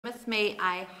me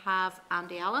I have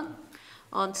Andy Allen.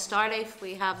 On Starleaf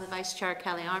we have the Vice Chair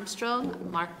Kelly Armstrong,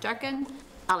 Mark Durkin,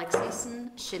 Alex Eason,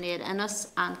 Sinead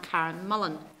Innes and Karen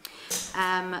Mullen.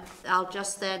 I'll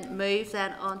just then move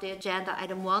on to agenda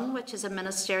item 1, which is a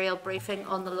ministerial briefing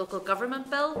on the local government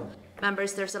bill.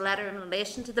 Members, there's a letter in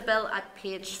relation to the bill at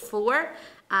page 4.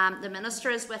 The Minister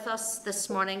is with us this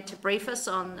morning to brief us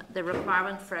on the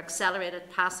requirement for accelerated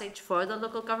passage for the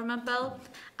local government bill.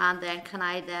 And then can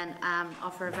I then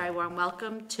offer a very warm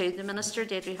welcome to the Minister,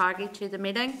 Deirdre Hargey, to the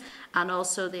meeting, and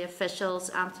also the officials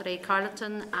Anthony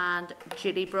Carleton and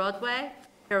Judy Broadway,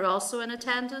 who are also in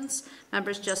attendance.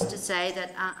 Members, just to say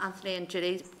that Anthony and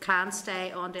Judy can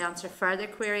stay on to answer further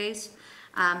queries.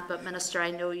 But Minister, I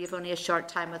know you've only a short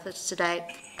time with us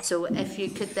today, so if you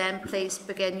could then please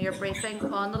begin your briefing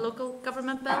on the local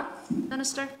government bill,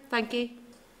 Minister. Thank you.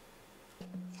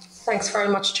 Thanks very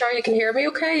much, Chair. You can hear me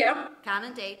okay, yeah? Can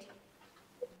indeed.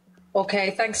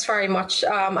 Okay, thanks very much.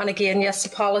 And again, yes,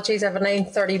 apologies, I have a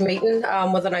 9:30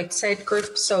 meeting with an outside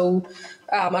group, so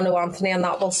I know Anthony and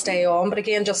that will stay on. But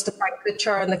again, just to thank the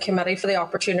Chair and the committee for the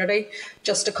opportunity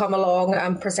just to come along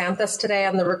and present this today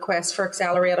and the request for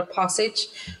accelerated passage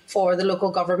for the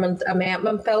local government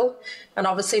amendment bill. And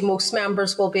obviously most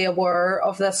members will be aware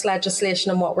of this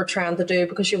legislation and what we're trying to do,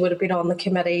 because you would have been on the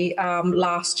committee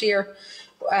last year.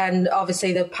 And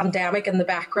obviously the pandemic in the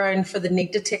background for the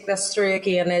need to take this through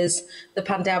again is the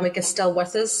pandemic is still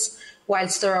with us.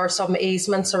 Whilst there are some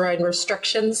easements around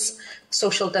restrictions,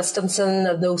 social distancing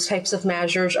and those types of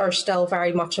measures are still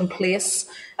very much in place,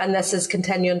 and this is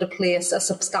continuing to place a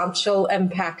substantial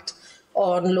impact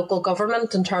on local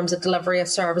government in terms of delivery of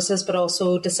services, but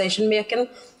also decision making.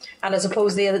 And I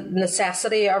suppose the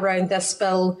necessity around this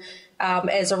bill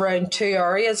is around 2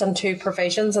 areas and 2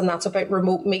 provisions, and that's about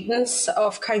remote meetings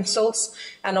of councils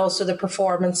and also the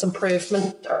performance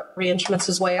improvement arrangements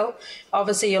as well.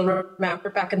 Obviously, you'll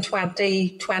remember back in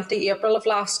 2020, April of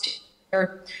last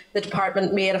year, the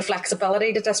department made a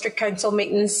flexibility to district council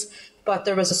meetings, but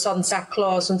there was a sunset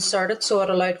clause inserted, so it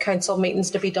allowed council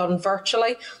meetings to be done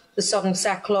virtually. The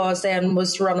sunset clause then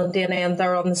was running to an end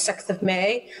there on the 6th of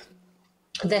May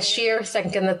this year,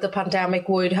 thinking that the pandemic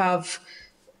would have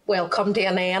come to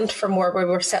an end from where we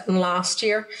were sitting last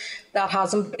year. That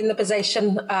hasn't been the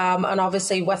position, and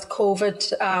obviously with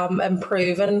COVID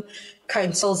improving,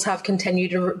 councils have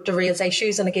continued to raise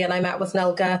issues. And again, I met with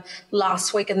NILGA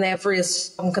last week and they've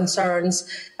raised some concerns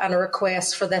and a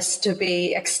request for this to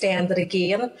be extended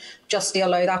again, just to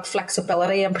allow that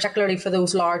flexibility, and particularly for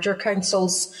those larger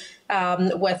councils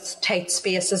with tight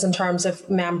spaces in terms of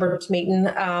members meeting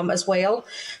as well.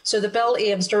 So the bill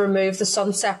aims to remove the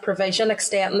sunset provision,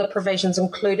 extending the provisions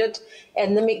included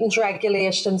in the meetings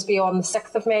regulations beyond the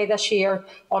 6th of May this year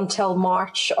until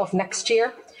March of next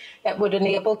year. It would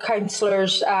enable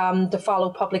councillors to follow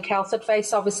public health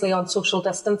advice, obviously on social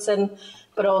distancing,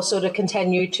 but also to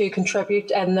continue to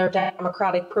contribute in their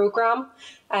democratic programme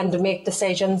and to make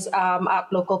decisions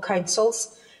at local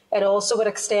councils. It also would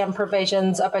extend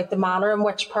provisions about the manner in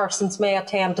which persons may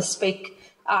attend to speak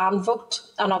and vote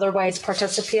and otherwise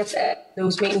participate in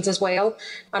those meetings as well.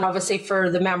 And obviously for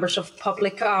the members of the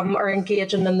public are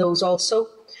engaging in those also.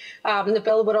 The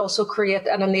bill would also create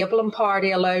an enabling power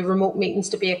to allow remote meetings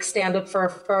to be extended for a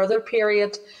further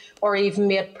period or even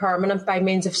made permanent by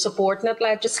means of subordinate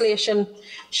legislation,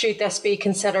 should this be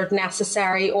considered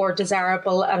necessary or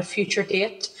desirable at a future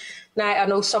date. Now, I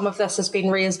know some of this has been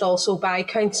raised also by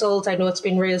councils. I know it's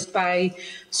been raised by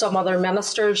some other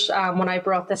ministers when I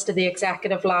brought this to the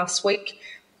executive last week.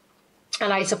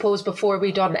 And I suppose before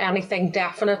we done anything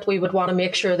definite, we would want to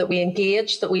make sure that we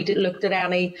engaged, that we looked at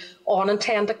any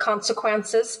unintended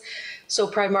consequences. So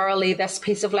primarily this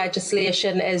piece of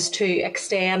legislation is to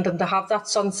extend and to have that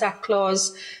sunset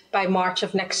clause by March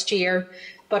of next year.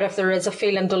 But if there is a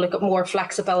feeling to look at more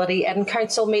flexibility in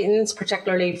council meetings,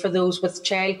 particularly for those with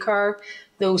childcare,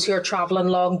 those who are travelling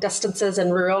long distances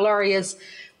in rural areas,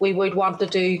 we would want to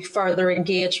do further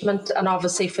engagement, and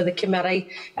obviously for the committee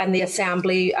and the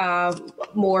assembly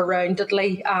more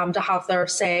roundedly to have their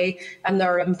say and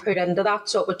their input into that.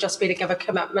 So it would just be to give a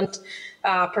commitment,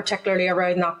 particularly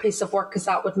around that piece of work, because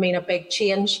that would mean a big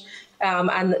change,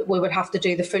 and we would have to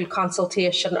do the full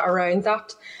consultation around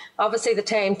that. Obviously, the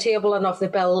timetabling of the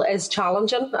bill is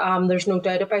challenging, there's no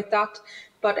doubt about that,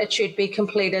 but it should be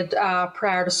completed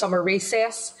prior to summer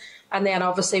recess, and then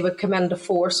obviously would come into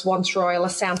force once royal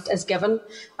assent is given.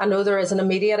 I know there is an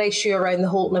immediate issue around the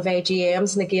holding of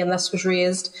AGMs, and again, this was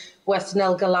raised with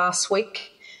NILGA last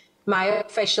week. My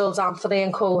officials, Anthony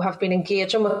and co, have been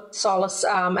engaging with Solace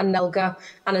and NILGA,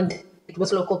 and indeed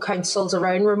with local councils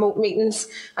around remote meetings,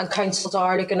 and councils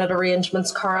are looking at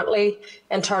arrangements currently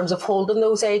in terms of holding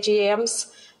those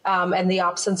AGMs in the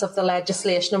absence of the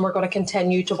legislation, and we're going to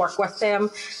continue to work with them.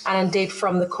 And indeed,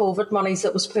 from the COVID monies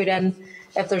that was put in,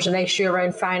 if there's an issue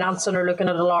around financing or looking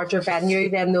at a larger venue,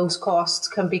 then those costs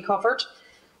can be covered.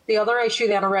 The other issue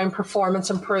then around performance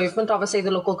improvement, obviously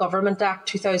the Local Government Act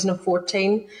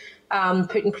 2014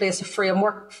 put in place a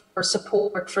framework for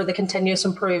support for the continuous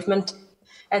improvement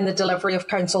in the delivery of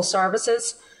council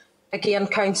services. Again,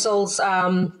 councils,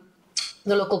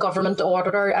 the local government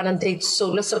auditor and indeed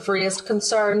SOLAS have raised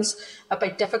concerns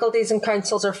about difficulties in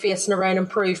councils are facing around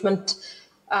improvement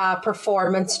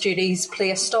performance duties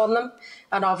placed on them,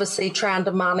 and obviously trying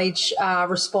to manage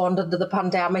responding to the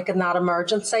pandemic and that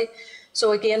emergency.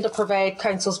 So again, to provide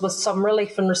councils with some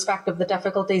relief in respect of the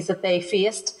difficulties that they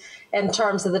faced in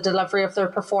terms of the delivery of their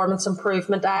performance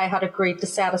improvement, I had agreed to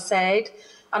set aside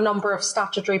a number of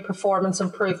statutory performance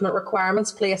improvement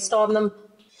requirements placed on them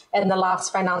in the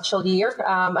last financial year,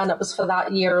 and it was for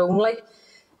that year only.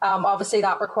 Obviously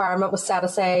that requirement was set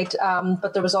aside,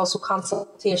 but there was also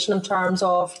consultation in terms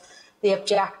of the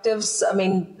objectives. I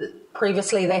mean,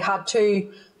 previously they had to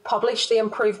publish the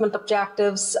improvement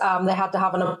objectives, they had to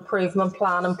have an improvement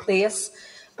plan in place,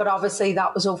 but obviously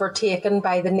that was overtaken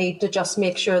by the need to just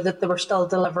make sure that they were still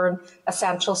delivering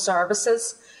essential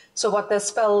services. So what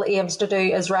this bill aims to do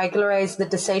is regularise the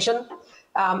decision.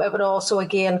 It would also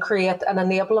again create an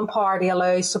enabling power to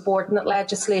allow subordinate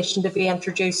legislation to be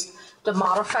introduced to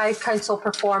modify council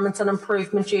performance and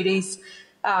improvement duties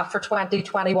for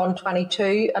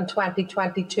 2021-22 and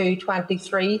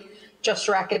 2022-23, just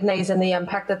recognising the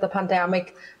impact that the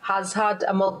pandemic has had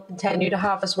and will continue to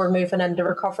have as we're moving into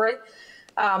recovery.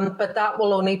 But that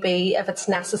will only be if it's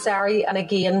necessary, and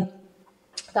again,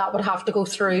 that would have to go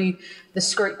through the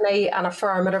scrutiny, and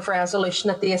affirmative resolution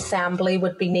at the Assembly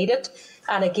would be needed.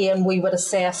 And again, we would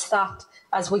assess that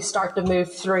as we start to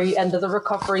move through into the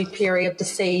recovery period to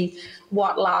see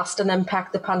what lasting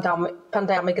impact the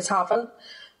pandemic is having.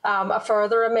 A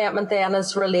further amendment then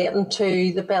is relating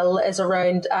to the bill is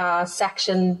around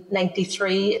section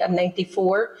 93 and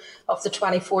 94 of the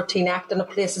 2014 Act, and it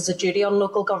places a duty on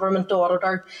local government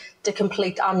auditor to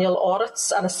complete annual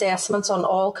audits and assessments on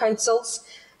all councils.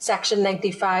 Section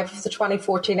 95 of the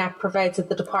 2014 Act provides that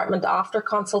the Department, after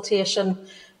consultation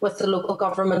with the Local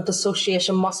Government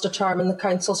Association, must determine the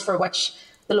councils for which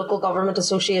the Local Government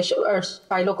Association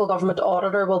Local Government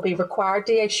Auditor will be required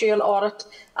to issue an audit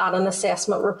and an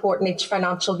assessment report in each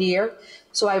financial year.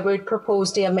 So I would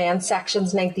propose to amend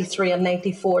sections 93 and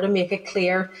 94 to make it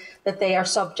clear that they are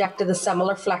subject to the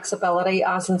similar flexibility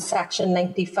as in section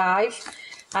 95.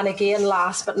 And again,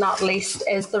 last but not least,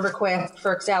 is the request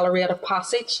for accelerated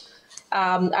passage.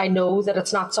 I know that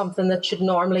it's not something that should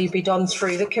normally be done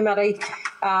through the committee,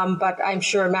 but I'm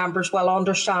sure members will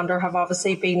understand or have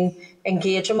obviously been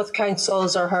engaging with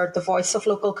councils or heard the voice of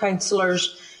local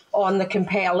councillors on the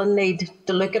compelling need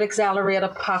to look at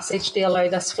accelerated passage to allow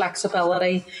this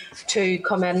flexibility to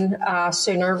come in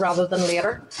sooner rather than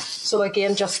later. So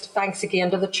again, just thanks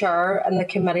again to the Chair and the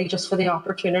committee just for the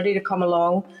opportunity to come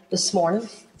along this morning.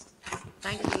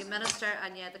 Thank you, Minister.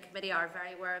 And yeah, the committee are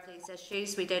very aware of these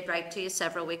issues. We did write to you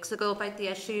several weeks ago about the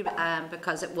issue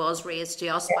because it was raised to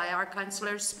us by our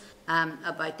councillors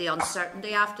about the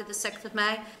uncertainty after the 6th of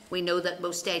May. We know that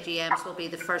most AGMs will be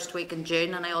the first week in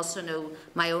June, and I also know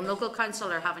my own local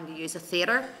council are having to use a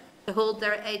theatre to hold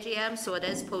their AGM, so it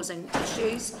is posing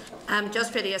issues.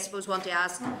 Just really, I suppose, want to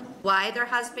ask why there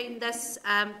has been this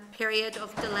period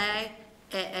of delay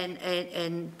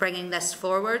in bringing this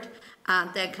forward.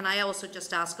 And then can I also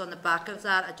just ask on the back of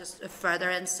that, just a further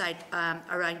insight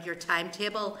around your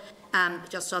timetable,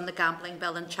 just on the gambling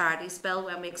bill and charities bill,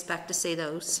 when we expect to see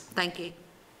those? Thank you.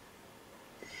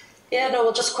 Yeah, no,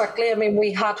 well, just quickly, I mean,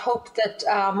 we had hoped that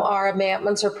our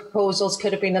amendments or proposals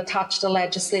could have been attached to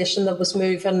legislation that was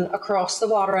moving across the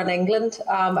water in England.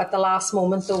 At the last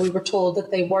moment, though, we were told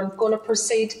that they weren't going to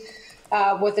proceed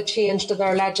with a change to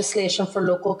their legislation for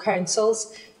local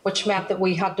councils, which meant that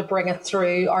we had to bring it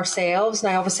through ourselves.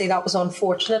 Now, obviously, that was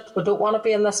unfortunate. We don't want to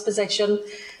be in this position,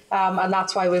 and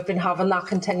that's why we've been having that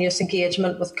continuous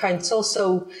engagement with council.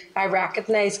 So I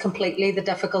recognise completely the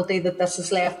difficulty that this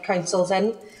has left councils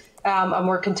in, and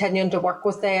we're continuing to work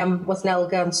with them, with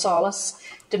NILGA and SOLAS,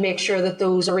 to make sure that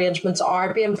those arrangements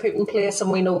are being put in place,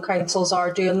 and we know councils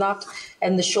are doing that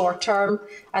in the short term,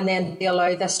 and then they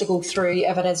allow this to go through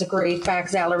if it is agreed by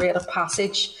accelerated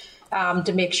passage.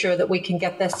 To make sure that we can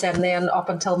get this in then up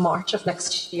until March of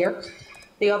next year.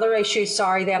 The other issue,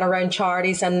 sorry, then around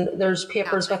charities, and there's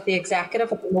papers with the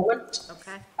executive at the moment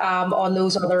on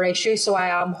those other issues. So I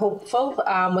am hopeful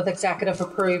with executive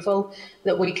approval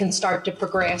that we can start to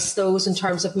progress those in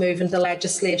terms of moving the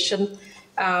legislation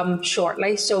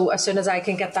shortly. So as soon as I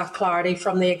can get that clarity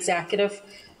from the executive,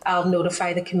 I'll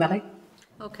notify the committee.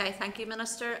 Okay, thank you,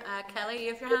 Minister. Kelly,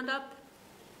 you have your hand up.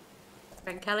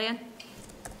 Bring Kelly in.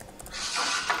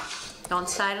 Gone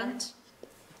silent.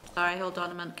 Sorry, hold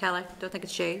on a minute, Kelly. Don't think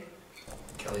it's you.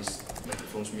 Kelly's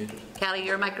microphone's muted. Kelly,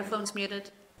 your microphone's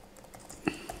muted.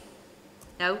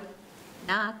 No,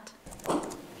 not.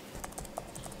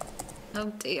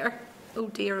 Oh dear. Oh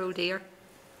dear, oh dear.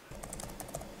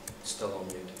 Still on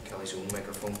mute. Kelly's own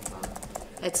microphone.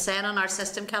 It's saying on our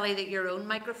system, Kelly, that your own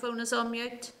microphone is on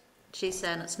mute. She's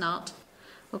saying it's not.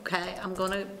 Okay, I'm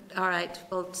going to... Alright,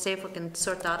 we'll see if we can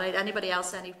sort that out. Anybody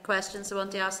else, any questions they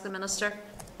want to ask the Minister?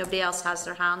 Nobody else has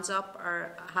their hands up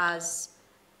or has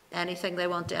anything they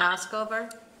want to ask of her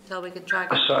until we can try.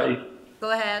 Sorry.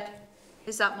 Go ahead.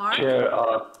 Is that Mark? Chair,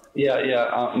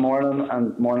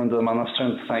 morning to the Minister,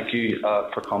 and thank you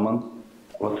for coming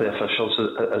with the officials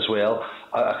as well.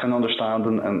 I can understand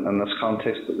in this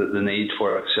context the need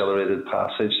for accelerated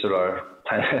passage. There are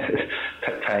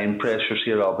time pressures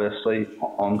here, obviously,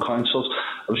 on councils.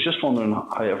 I was just wondering,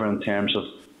 however, in terms of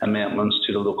amendments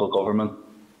to the local government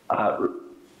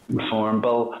reform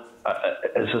bill,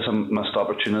 is this a missed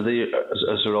opportunity?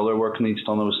 Is there other work needs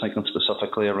done? I was thinking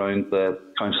specifically around the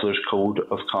councillors' code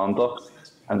of conduct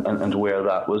and where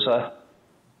that was at.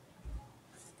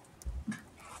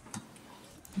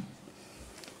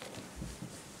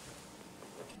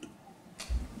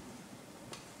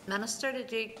 Minister,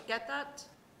 did you get that?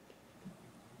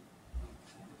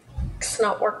 It's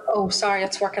not work. Oh, sorry,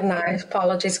 it's working now.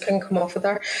 Apologies, couldn't come off of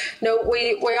there. No,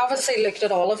 we obviously looked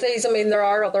at all of these. I mean, there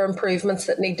are other improvements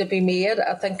that need to be made.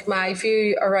 I think my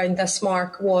view around this,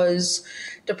 Mark, was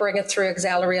to bring it through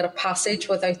accelerated passage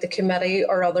without the committee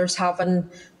or others having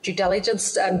due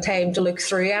diligence and time to look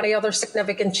through any other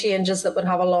significant changes that would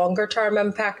have a longer term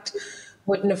impact.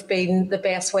 Wouldn't have been the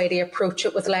best way to approach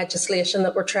it with legislation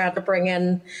that we're trying to bring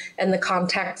in the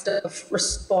context of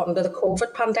responding to the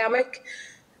COVID pandemic.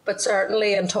 But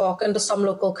certainly in talking to some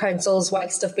local councils,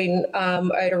 whilst I've been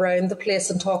out around the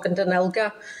place and talking to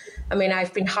NILGA, I mean,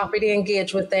 I've been happy to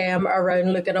engage with them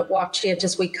around looking at what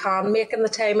changes we can make in the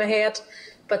time ahead,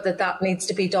 but that needs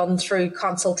to be done through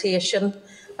consultation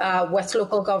with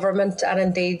local government and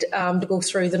indeed to go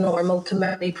through the normal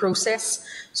committee process.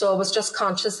 So I was just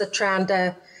conscious that trying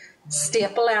to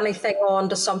staple anything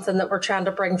onto something that we're trying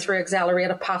to bring through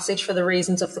accelerated passage for the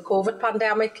reasons of the COVID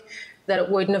pandemic, that it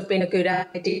wouldn't have been a good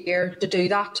idea to do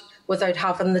that without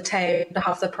having the time to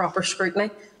have the proper scrutiny.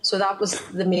 So that was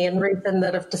the main reason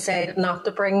that I've decided not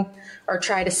to bring or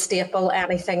try to staple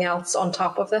anything else on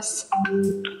top of this.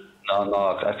 No,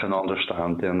 I can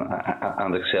understand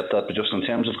and accept that, but just in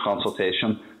terms of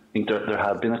consultation, I think there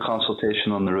had been a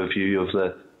consultation on the review of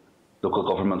the local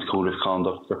government code of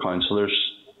conduct for councillors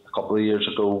a couple of years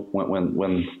ago when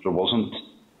there wasn't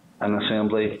an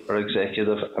assembly or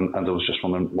executive, and I was just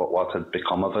wondering what had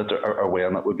become of it or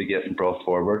when it would be getting brought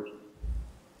forward.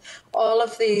 All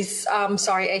of these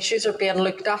issues are being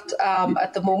looked at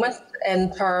the moment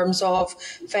in terms of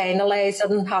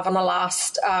finalising, having a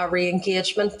last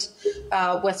re-engagement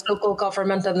with local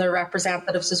government and their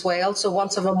representatives as well. So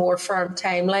once I have a more firm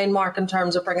timeline, Mark, in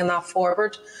terms of bringing that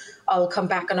forward, I'll come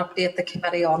back and update the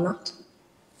committee on that.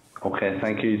 Okay,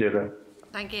 thank you, Deirdre.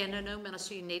 Thank you. No,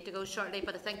 Minister, you need to go shortly,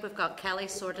 but I think we've got Kelly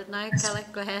sorted now. Kelly,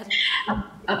 go ahead.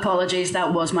 Apologies,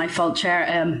 that was my fault,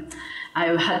 Chair. I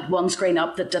had one screen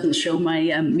up that didn't show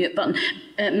my mute button.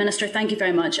 Minister, thank you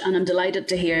very much, and I'm delighted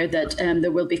to hear that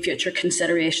there will be future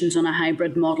considerations on a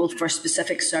hybrid model for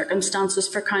specific circumstances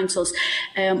for councils.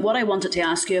 What I wanted to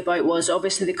ask you about was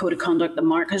obviously the code of conduct that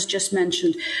Mark has just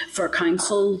mentioned for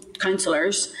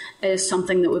councillors is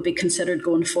something that would be considered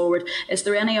going forward. Is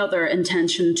there any other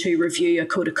intention to review a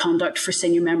code of conduct for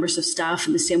senior members of staff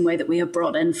in the same way that we have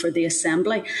brought in for the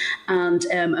Assembly? And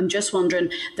I'm just wondering,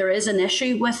 there is an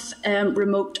issue with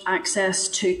remote access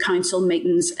to council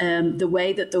meetings. The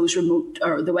way that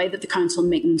the council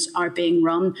meetings are being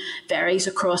run varies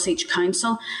across each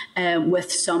council,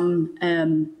 with some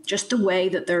just the way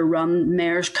that they're run,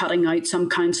 mayors cutting out some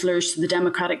councillors. The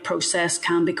democratic process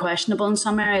can be questionable in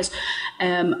some areas.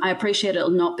 I appreciate it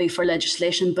will not be for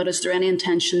legislation, but is there any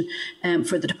intention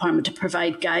for the department to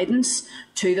provide guidance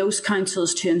to those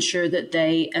councils to ensure that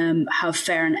they have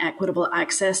fair and equitable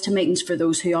access to meetings for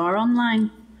those who are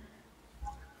online?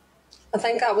 I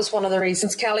think that was one of the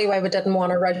reasons, Kelly, why we didn't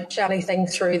want to rush anything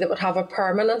through that would have a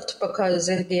permanent, because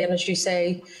again, as you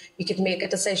say, you could make a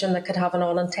decision that could have an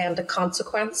unintended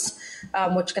consequence,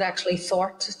 which could actually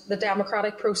thwart the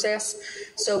democratic process.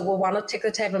 So we want to take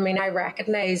the time. I mean, I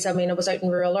recognise, I was out in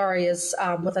rural areas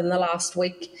within the last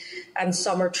week, and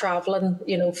some are travelling,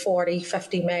 40,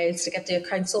 50 miles to get to a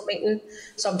council meeting.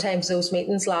 Sometimes those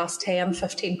meetings last 10,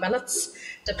 15 minutes,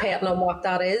 depending on what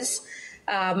that is.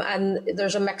 And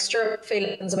there's a mixture of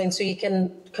feelings. So you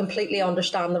can completely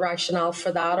understand the rationale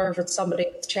for that, or if it's somebody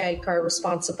with childcare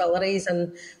responsibilities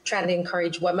and trying to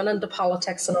encourage women into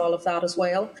politics and all of that as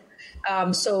well.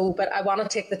 But I want to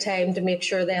take the time to make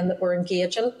sure then that we're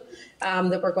engaging,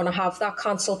 that we're going to have that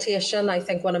consultation. I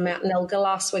think when I met in Ilga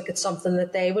last week, it's something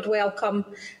that they would welcome.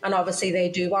 And obviously they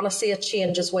do want to see a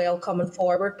change as well coming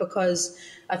forward, because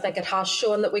I think it has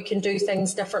shown that we can do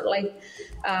things differently.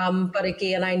 But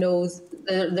again, I know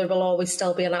there will always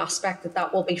still be an aspect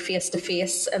that will be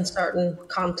face-to-face in certain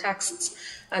contexts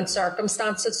and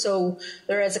circumstances. So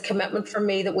there is a commitment from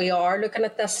me that we are looking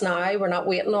at this now. We're not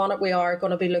waiting on it. We are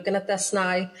going to be looking at this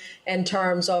now in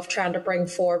terms of trying to bring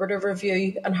forward a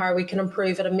review and how we can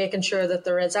improve it, and making sure that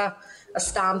there is a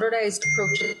standardised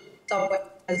approach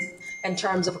in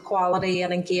terms of equality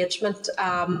and engagement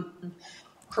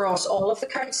across all of the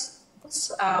councils.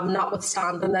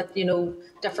 Notwithstanding that,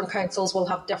 different councils will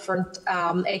have different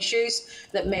issues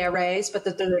that may arise, but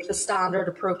that there's a standard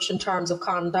approach in terms of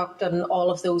conduct and all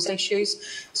of those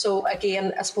issues. So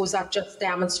again, I suppose that just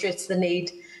demonstrates the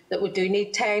need that we do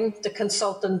need time to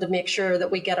consult and to make sure that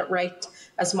we get it right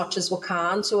as much as we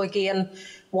can. So again,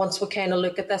 once we kind of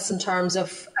look at this in terms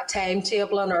of a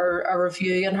timetable and a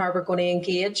review and how we're going to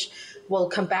engage, we'll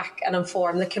come back and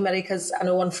inform the committee, because I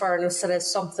know, in fairness, it is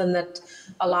something that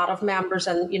a lot of members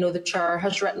and, the chair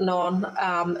has written on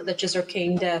that just are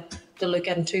keen to look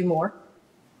into more.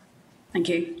 Thank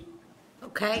you.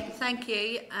 Okay, thank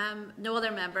you. No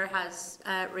other member has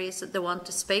raised that they want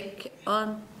to speak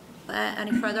on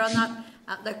any further on that.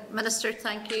 The Minister,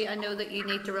 thank you. I know that you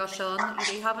need to rush on.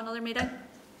 Do you have another meeting?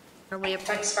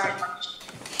 Thanks very much.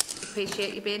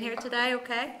 Appreciate you being here today,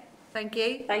 okay? Thank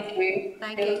you. Thank you.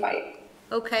 Thank you. Bye.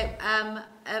 Okay,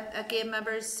 again,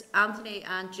 members, Anthony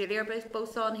and Julie are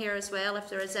both on here as well. If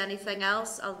there is anything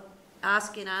else, I'll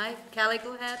ask you now. Kelly,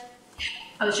 go ahead.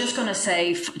 I was just going to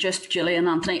say, just Julie and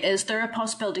Anthony, is there a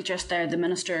possibility just there, the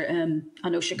Minister, I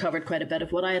know she covered quite a bit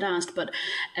of what I had asked, but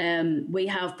we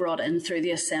have brought in through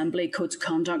the Assembly codes of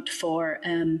conduct for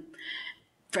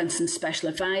instance, special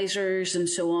advisors and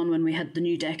so on when we had the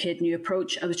new decade, new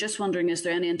approach. I was just wondering, is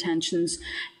there any intentions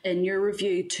in your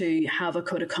review to have a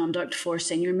code of conduct for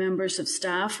senior members of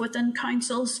staff within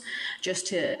councils, just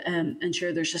to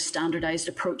ensure there's a standardised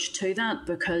approach to that?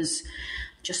 Because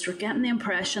just we're getting the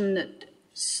impression that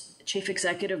chief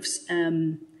executives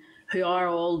who are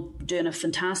all doing a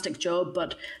fantastic job,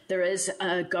 but there is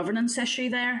a governance issue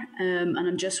there, and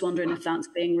I'm just wondering if that's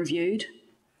being reviewed.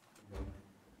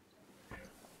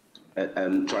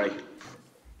 Sorry,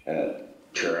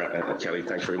 Chair Kelly,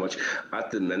 thanks very much.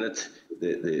 At the minute,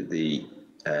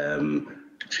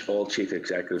 all chief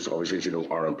executives, obviously, as you know,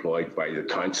 are employed by the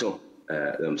council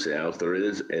themselves.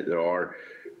 There are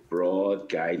broad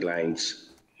guidelines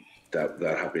that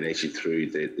have been issued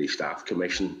through the Staff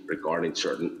Commission regarding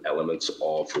certain elements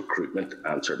of recruitment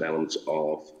and certain elements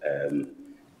of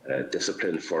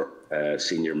discipline for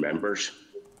senior members,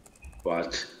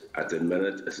 but at the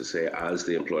minute, as I say, as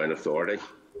the employing authority,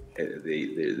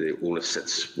 the onus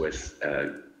sits with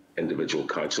individual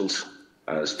councils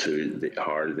as to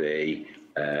how they,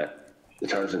 the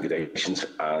terms and conditions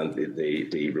and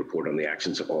the report on the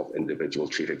actions of individual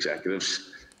chief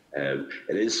executives.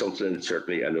 It is something,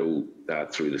 certainly, I know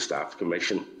that through the Staff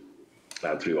Commission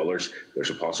and through others, there's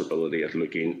a possibility of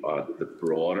looking at the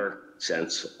broader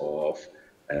sense of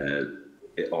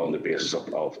on the basis of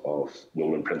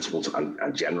Nolan principles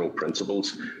and general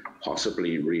principles,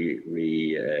 possibly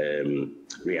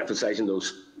re-emphasising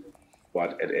those.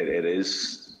 But it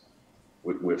is,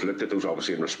 we've looked at those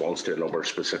obviously in response to a number of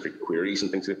specific queries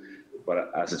and things,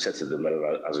 but as it sits at the minute,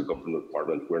 as a government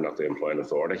department, we're not the employing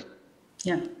authority.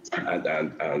 Yeah.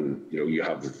 And you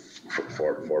have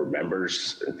for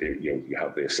members, you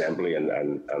have the Assembly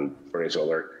and various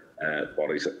other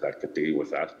bodies that could deal with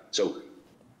that. So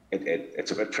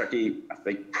it's a bit tricky. I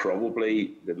think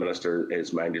probably the Minister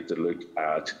is minded to look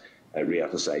at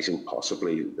re-emphasising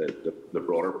possibly the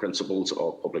broader principles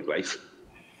of public life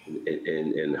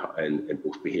in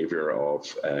both behaviour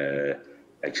of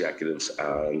executives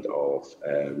and of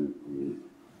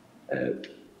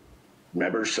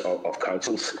members of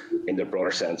councils, in the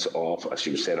broader sense of, as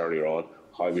you said earlier on,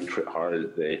 how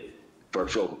the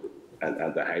virtual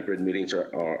and the hybrid meetings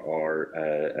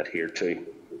are adhered to.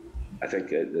 I think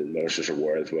the ministers are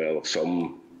aware as well of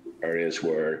some areas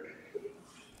where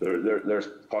there's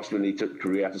possibly need to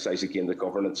re-emphasise again the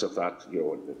governance of that,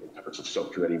 in terms of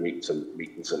subcommittee meetings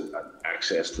and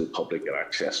access to the public and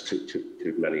access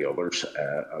to many others,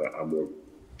 a more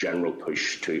general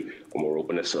push to a more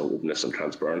openness and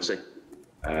transparency.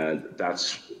 And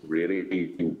that's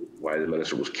really why the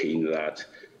Minister was keen that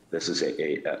this is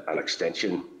an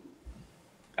extension,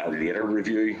 a later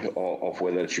review of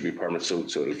whether it should be permanent. So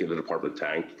it'll give the Department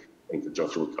time, in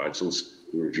conjunction with councils,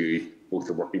 to review both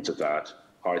the workings of that,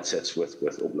 how it sits with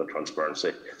open and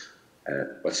transparency.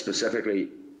 But specifically,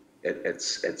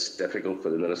 it's difficult for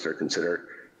the Minister to consider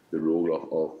the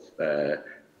role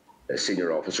of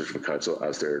senior officers of the Council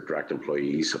as their direct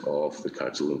employees of the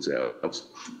Council themselves.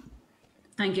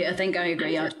 Thank you. I think I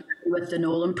agree with the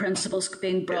Nolan principles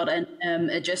being brought in.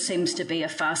 It just seems to be a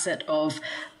facet of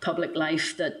public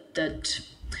life that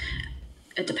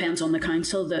it depends on the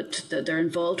council that they're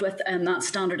involved with, and that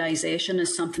standardisation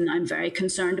is something I'm very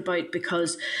concerned about,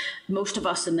 because most of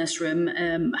us in this room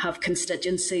have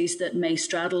constituencies that may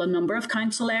straddle a number of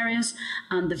council areas,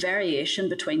 and the variation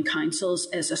between councils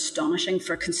is astonishing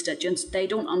for constituents. They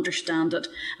don't understand it,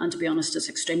 and to be honest, it's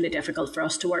extremely difficult for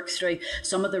us to work through.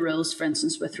 Some of the rules, for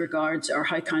instance, with regards or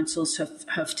how councils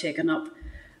have taken up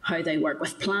how they work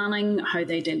with planning, how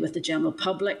they deal with the general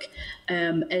public,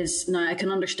 is now I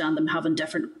can understand them having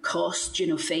different costs,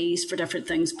 fees for different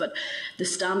things, but the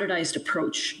standardised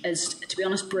approach is, to be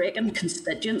honest, breaking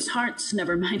constituents' hearts,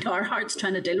 never mind our hearts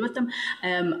trying to deal with them.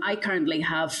 I currently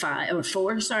have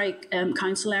four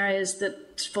council areas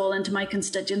that fall into my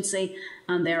constituency,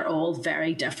 and they're all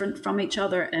very different from each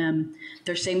other.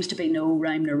 There seems to be no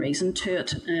rhyme or reason to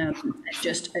it.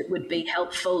 It would be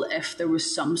helpful if there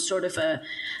was some sort of a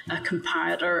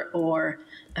comparator or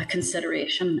a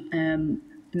consideration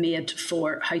made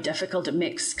for how difficult it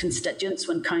makes constituents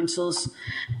when councils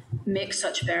make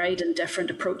such varied and different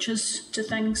approaches to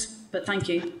things. But thank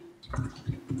you.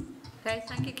 Okay,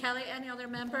 thank you, Kelly. Any other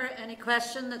member? Any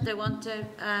question that they want to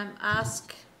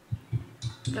ask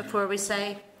before we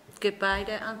say goodbye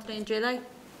to Anthony and Julie?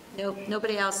 No,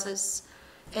 nobody else has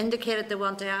indicated they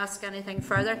want to ask anything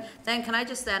further. Then can I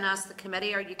just then ask the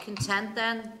committee, are you content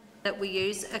then that we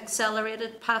use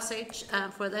accelerated passage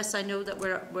for this? I know that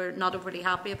we're not overly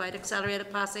happy about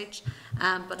accelerated passage,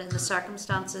 but in the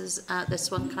circumstances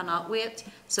this one cannot wait.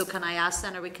 So can I ask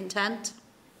then, are we content?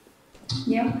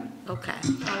 Yeah. Okay,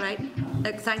 all right.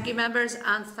 Look, thank you, members,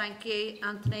 and thank you,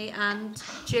 Anthony and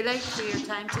Julie, for your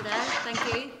time today.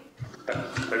 Thank you.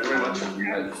 Thank you very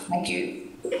much. Thank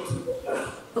you.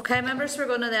 Okay, members, we're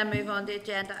going to then move on to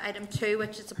agenda item 2,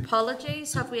 which is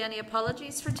apologies. Have we any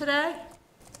apologies for today?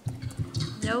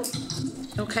 No.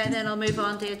 Okay, then I'll move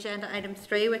on to agenda item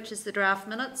 3, which is the draft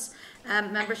minutes.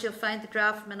 Members, you'll find the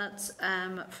draft minutes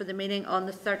for the meeting on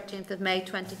the 13th of May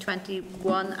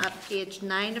 2021 at page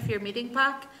 9 of your meeting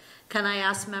pack. Can I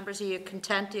ask members, are you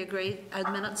content to agree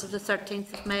the minutes of the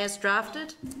 13th of May as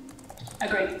drafted?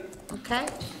 Agree. Okay.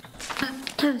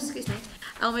 Excuse me.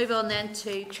 I'll move on then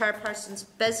to chairperson's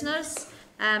business.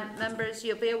 Members,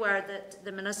 you'll be aware that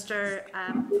the Minister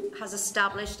has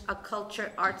established a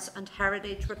Culture, Arts and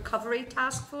Heritage Recovery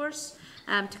Task Force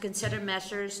to consider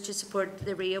measures to support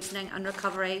the reopening and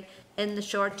recovery in the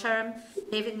short term,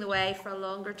 paving the way for a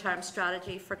longer term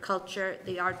strategy for culture,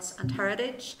 the arts and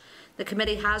heritage. The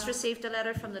committee has received a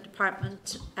letter from the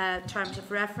Department. Terms of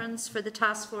reference for the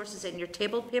task force is in your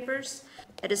table papers.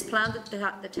 It is planned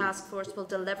that the task force will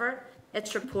deliver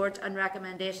its report and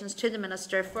recommendations to the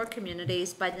Minister for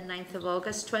Communities by the 9th of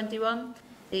August 21.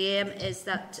 The aim is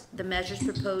that the measures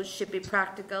proposed should be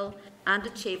practical and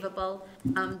achievable,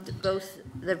 and both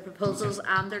the proposals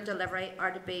and their delivery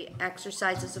are to be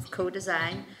exercises of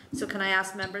co-design. So can I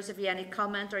ask members if you have any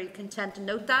comment? Are you content to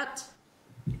note that?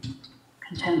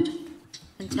 Content.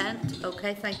 Content.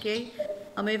 Okay, thank you.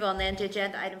 I'll move on then to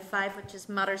agenda item 5, which is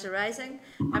matters arising.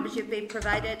 Members, you've been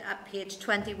provided at page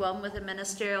 21 with a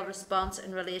ministerial response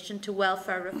in relation to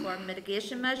welfare reform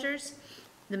mitigation measures.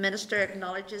 The Minister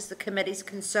acknowledges the committee's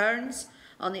concerns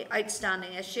on the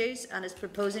outstanding issues and is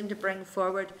proposing to bring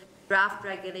forward draft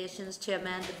regulations to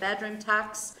amend the bedroom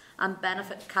tax and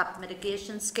benefit cap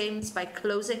mitigation schemes by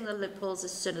closing the loopholes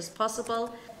as soon as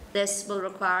possible. This will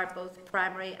require both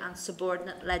primary and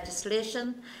subordinate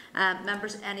legislation.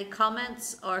 Members, any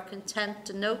comments or content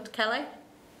to note? Kelly?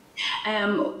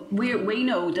 We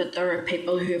know that there are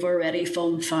people who have already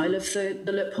fallen foul of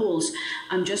the loopholes.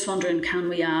 I'm just wondering, can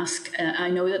we ask, I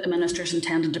know that the Minister's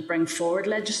intended to bring forward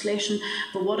legislation,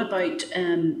 but what about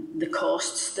the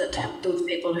costs that those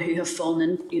people who have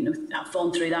fallen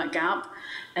through that gap?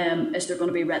 Is there going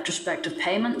to be retrospective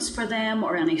payments for them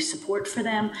or any support for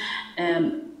them?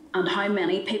 And how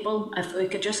many people, if we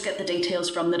could just get the details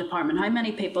from the department, how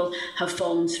many people have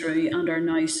fallen through and are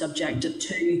now subjected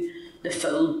to the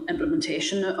full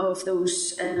implementation of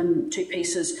those two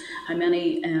pieces? How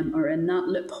many are in that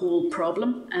loophole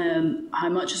problem? How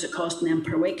much is it costing them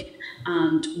per week?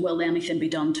 And will anything be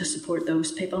done to support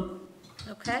those people?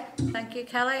 Okay, thank you,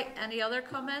 Kelly. Any other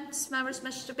comments, members,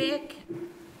 Mr. Bake?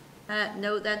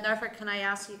 No, then therefore can I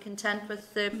ask you content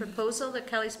with the proposal that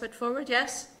Kelly's put forward?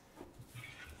 Yes?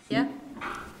 Yeah?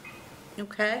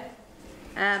 Okay.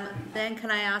 Then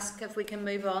can I ask if we can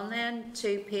move on then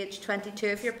to page 22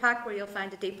 of your pack, where you'll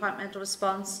find a departmental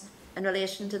response in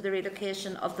relation to the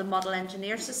relocation of the Model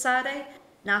Engineer Society.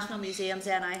 National Museums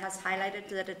NI has highlighted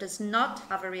that it does not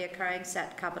have a reoccurring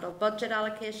set capital budget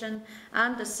allocation,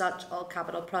 and as such all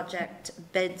capital project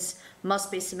bids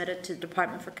must be submitted to the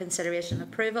Department for consideration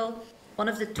and approval. One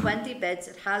of the 20 bids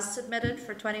it has submitted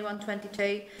for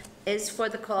 21-22 is for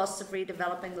the costs of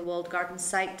redeveloping the walled garden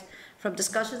site. From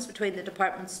discussions between the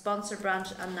department's sponsor branch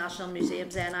and National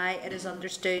Museums NI, it is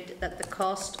understood that the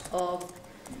cost of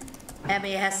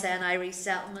MAS-NI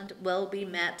resettlement will be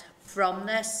met from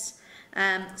this.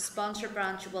 Sponsor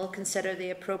branch will consider the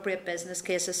appropriate business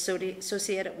case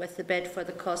associated with the bid for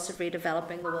the cost of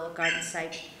redeveloping the walled garden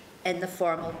site in the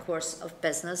formal course of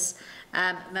business.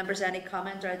 Members, any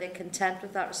comment? Are they content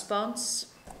with that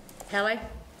response? Kelly?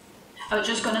 I was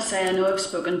just going to say, I know I've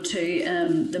spoken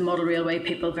to the Model Railway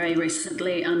people very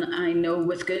recently, and I know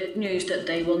with good news that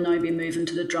they will now be moving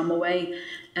to the Drumaway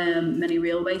mini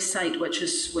railway site, which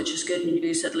is good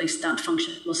news. At least that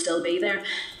function will still be there.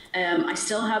 I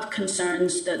still have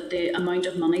concerns that the amount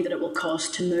of money that it will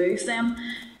cost to move them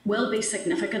will be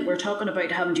significant. We're talking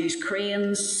about having to use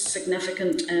cranes,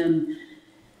 significant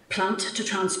plant to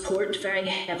transport very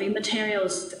heavy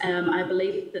materials. I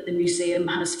believe that the museum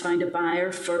has found a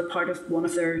buyer for part of one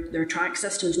of their track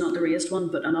systems, not the raised one,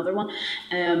 but another one.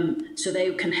 So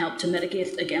they can help to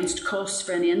mitigate against costs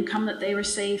for any income that they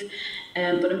receive.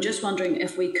 But I'm just wondering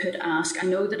if we could ask, I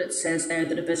know that it says there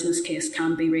that a business case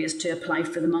can be raised to apply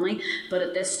for the money, but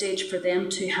at this stage for them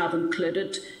to have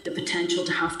included the potential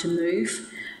to have to move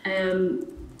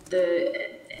the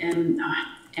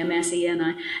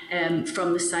MSENI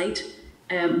from the site,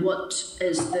 what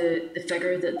is the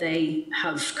figure that they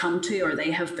have come to, or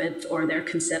they have bid, or they're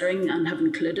considering and have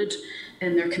included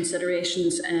in their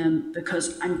considerations,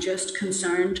 because I'm just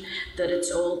concerned that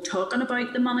it's all talking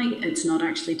about the money, it's not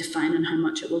actually defining how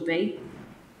much it will be.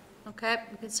 Okay,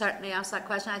 we can certainly ask that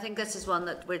question. I think this is one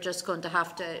that we're just going to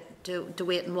have to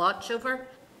wait and watch over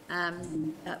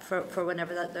for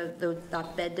whenever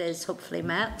that bid is hopefully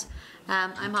met.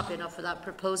 I'm happy enough with that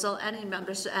proposal. Any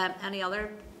members,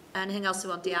 anything else they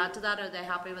want to add to that? Are they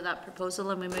happy with that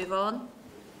proposal and we move on?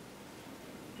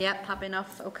 Yep, happy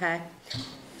enough. Okay.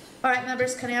 All right,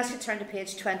 members, can I ask you to turn to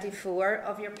page 24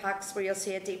 of your packs, where you'll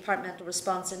see a departmental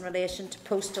response in relation to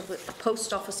post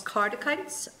office card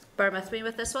accounts. Bear with me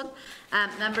with this one.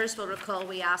 Members will recall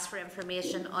we asked for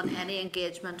information on any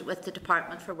engagement with the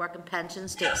Department for Work and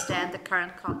Pensions to extend the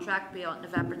current contract beyond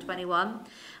November 21,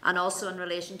 and also in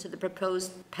relation to the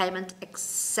proposed payment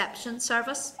exception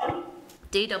service.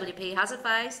 DWP has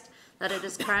advised that it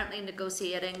is currently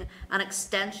negotiating an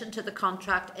extension to the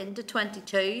contract into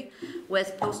 22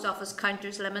 with Post Office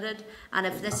Counters Limited, and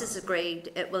if this is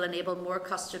agreed, it will enable more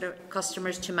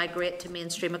customers to migrate to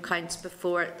mainstream accounts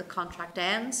before the contract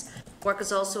ends. Work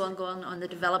is also ongoing on the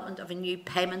development of a new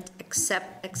payment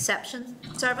exception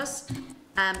service.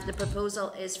 The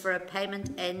proposal is for a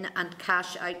payment in and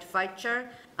cash out voucher,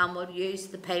 and will use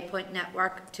the PayPoint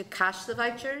network to cash the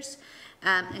vouchers.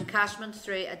 Encashment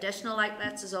through additional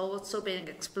outlets is also being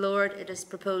explored. It is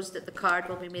proposed that the card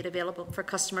will be made available for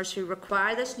customers who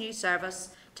require this new service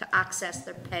to access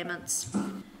their payments.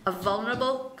 A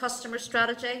vulnerable customer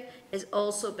strategy is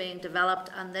also being developed,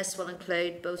 and this will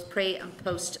include both pre and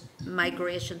post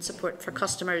migration support for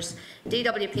customers.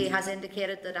 DWP has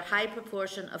indicated that a high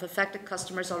proportion of affected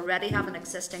customers already have an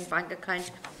existing bank account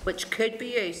which could be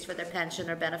used for their pension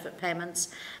or benefit payments,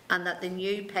 and that the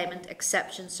new payment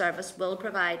exception service will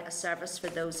provide a service for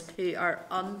those who are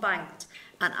unbanked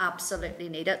and absolutely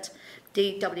need it.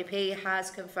 DWP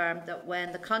has confirmed that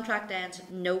when the contract ends,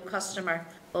 no customer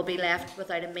will be left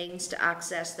without a means to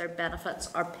access their benefits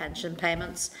or pension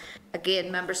payments.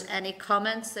 Again, members, any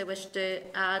comments they wish to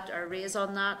add or raise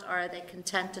on that, or are they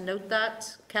content to note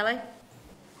that? Kelly?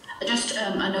 Just,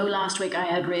 I know last week I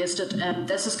had raised it.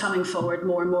 This is coming forward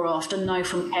more and more often now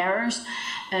from carers,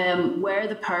 where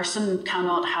the person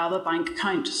cannot have a bank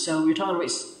account. So you're talking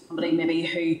about somebody maybe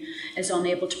who is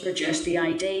unable to produce the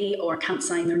ID or can't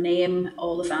sign their name,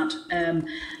 all of that, and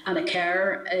a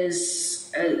carer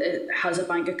has a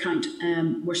bank account.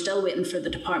 We're still waiting for the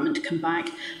department to come back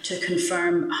to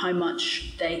confirm how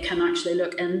much they can actually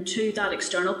look into that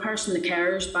external person, the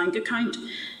carer's bank account.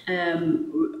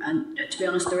 And to be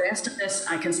honest, the rest of this,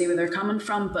 I can see where they're coming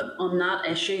from, but on that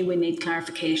issue, we need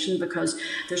clarification, because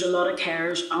there's a lot of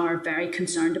carers are very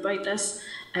concerned about this.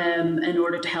 In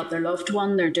order to help their loved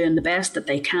one, they're doing the best that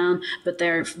they can, but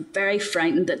they're very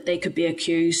frightened that they could be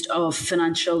accused of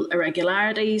financial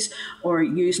irregularities or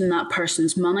using that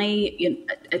person's money.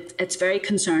 It's very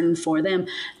concerning for them.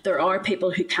 There are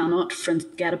people who cannot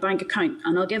get a bank account,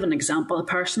 and I'll give an example, a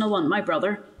personal one. My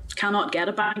brother cannot get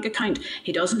a bank account.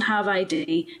 He doesn't have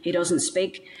ID, he doesn't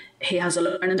speak, he has a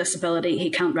learning disability, he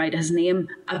can't write his name.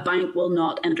 A bank will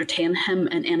not entertain him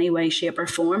in any way, shape or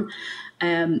form.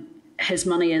 His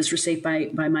money is received by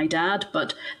my dad,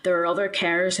 but there are other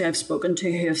carers who I've spoken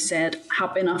to who have said,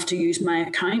 happy enough to use my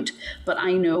account, but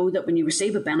I know that when you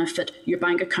receive a benefit, your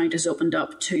bank account is opened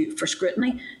up for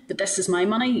scrutiny, but this is my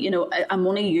money. I'm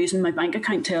only using my bank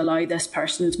account to allow this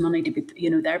person's money to be,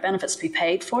 their benefits to be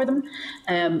paid for them.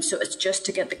 So it's just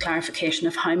to get the clarification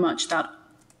of how much that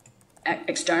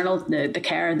external, the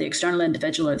carer, the external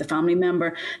individual or the family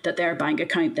member, that their bank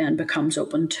account then becomes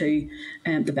open to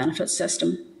the benefits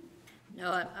system. No,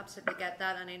 I absolutely get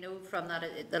that, and I know from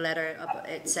that the letter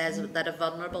it says that a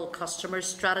vulnerable customer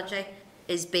strategy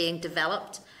is being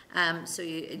developed. So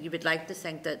you would like to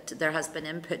think that there has been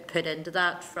input put into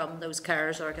that from those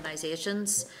carers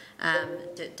organisations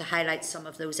to highlight some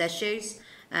of those issues.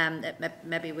 It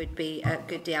maybe would be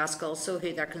good to ask also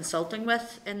who they're consulting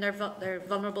with in their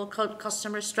vulnerable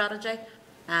customer strategy.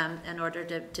 In order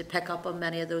to pick up on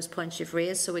many of those points you've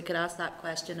raised, so we could ask that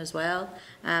question as well.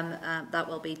 That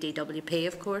will be DWP,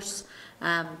 of course,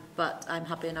 but I'm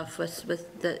happy enough with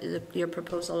your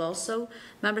proposal also.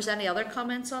 Members, any other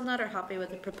comments on that, or happy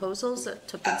with the proposals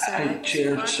that have been said?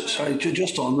 Chair, sorry,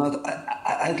 just on that,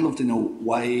 I'd love to know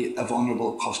why a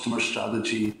vulnerable customer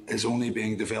strategy is only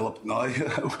being developed now,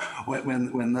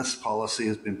 when this policy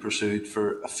has been pursued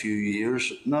for a few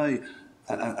years now,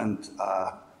 and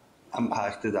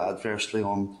impacted adversely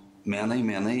on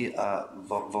many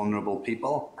vulnerable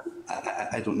people.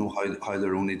 I don't know how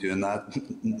they're only doing that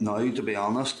now, to be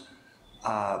honest.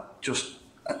 Just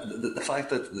the fact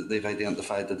that they've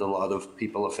identified that a lot of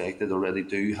people affected already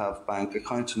do have bank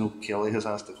accounts. I know Kelly has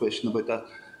asked a question about that.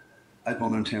 I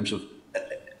wonder in terms of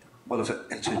what if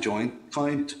it's a joint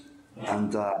account,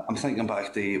 and I'm thinking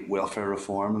back to welfare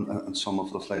reform and some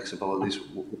of the flexibilities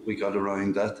we got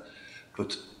around that,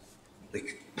 but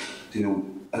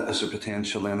is there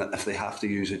potential in it if they have to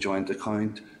use a joint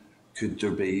account? Could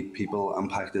there be people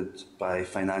impacted by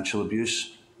financial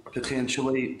abuse?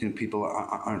 Potentially, people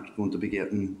aren't going to be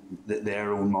getting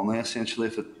their own money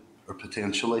essentially,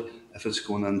 potentially if it's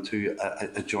going into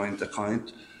a joint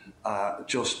account.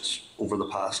 Just over the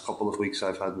past couple of weeks,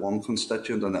 I've had one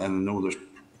constituent, and I know there's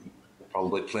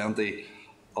probably plenty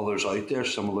others out there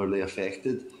similarly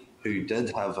affected, who did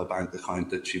have a bank account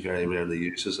that she very rarely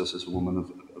uses. This is a woman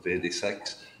of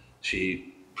 86.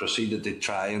 She proceeded to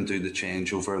try and do the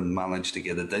changeover and managed to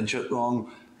get a digit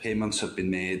wrong. Payments have been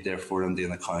made, therefore, into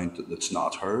an account that's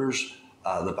not hers.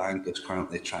 The bank is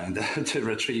currently trying to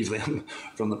retrieve them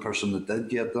from the person that did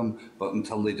get them, but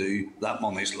until they do, that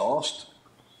money's lost.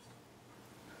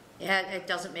 Yeah, it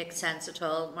doesn't make sense at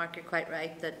all. Mark, you're quite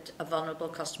right that a vulnerable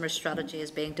customer strategy is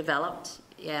being developed.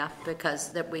 Yeah, because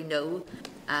that we know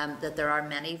that there are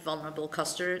many vulnerable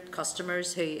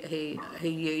customers who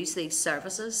use these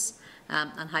services,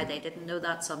 and how they didn't know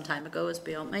that some time ago is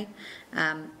beyond me.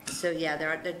 So yeah,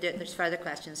 there's further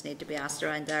questions need to be asked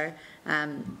around there,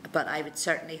 but I would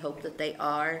certainly hope that they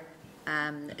are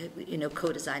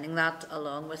co-designing that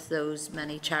along with those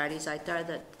many charities out there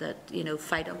that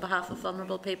fight on behalf of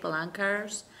vulnerable people and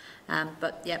carers.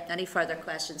 But yeah, any further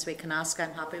questions we can ask,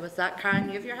 I'm happy with that. Karen,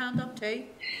 you have your hand up too.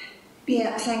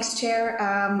 Yeah, thanks, Chair.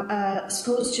 I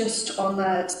suppose just on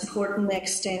the support and the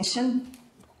extension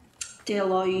to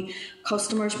allow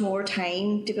customers more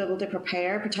time to be able to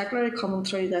prepare, particularly coming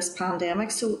through this pandemic.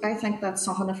 So I think that's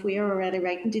something, if we are already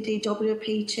writing to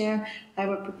DWP, Chair, I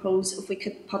would propose if we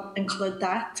could include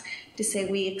that to say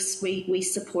we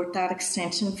support that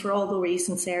extension for all the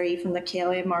reasons there, even that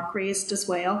Kelly and Mark raised as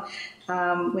well.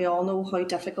 We all know how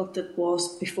difficult it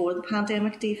was before the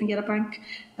pandemic to even get a bank.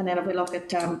 And then if we look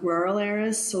at rural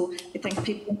areas, so I think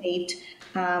people need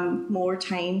more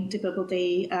time to be able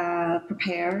to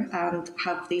prepare and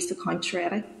have these accounts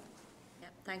ready.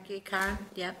 Yep, thank you, Karen.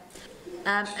 Yep.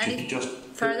 Any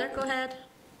further? Go ahead.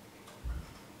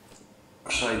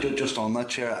 Sorry, just on that,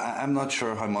 Chair, I'm not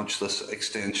sure how much this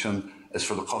extension is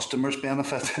for the customer's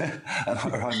benefit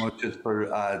or how much is for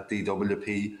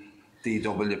DWPs.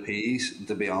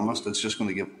 To be honest, it's just going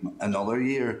to give another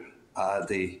year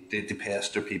to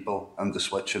pester people and the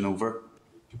switching over.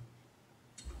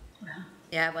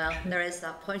 Yeah, well, there is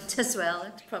that point as well.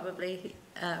 It's probably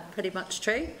pretty much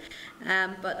true.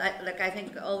 But I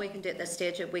think all we can do at this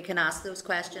stage, we can ask those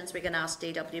questions. We can ask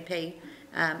DWP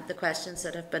the questions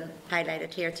that have been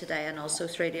highlighted here today, and also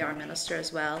through to our Minister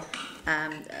as well.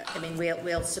 I mean,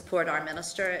 we'll support our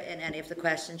Minister in any of the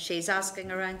questions she's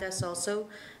asking around this also.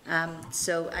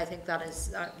 So I think that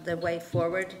is the way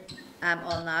forward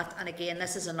on that. And again,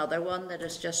 this is another one that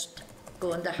is just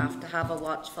going to have a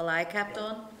watchful eye kept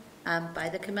on by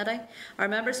the committee. Are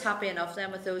members happy enough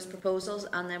then with those proposals,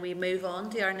 and then we move on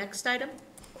to our next item?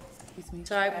 Excuse me.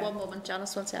 Sorry, one moment,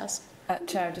 Janice wants to ask.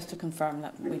 Chair, just to confirm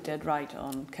that we did write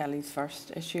on Kelly's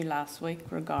first issue last week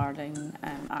regarding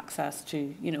access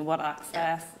to, what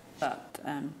access that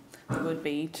there would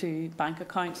be to bank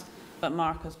accounts. But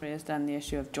Mark has raised then the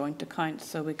issue of joint accounts,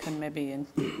 so we can maybe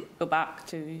go back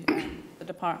to the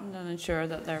department and ensure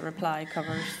that their reply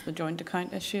covers the joint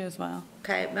account issue as well.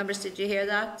 Okay, members, did you hear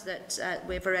that? That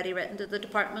we've already written to the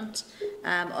department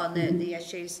on the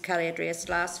issues Kelly had raised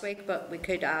last week, but we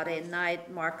could add in now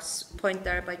Mark's point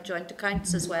there about joint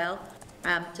accounts as well.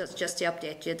 Just to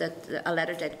update you that a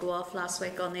letter did go off last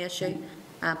week on the issue,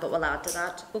 but we'll add to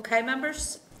that. Okay,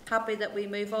 members, happy that we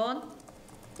move on?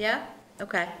 Yeah?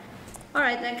 Okay. All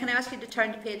right, then can I ask you to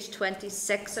turn to page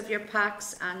 26 of your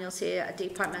packs, and you'll see a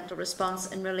departmental response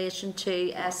in relation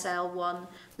to SL1,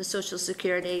 the Social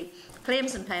Security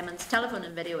Claims and Payments, Telephone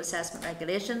and Video Assessment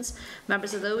Regulations.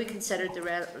 Members, although we considered the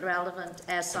relevant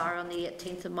SR on the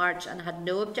 18th of March and had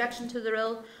no objection to the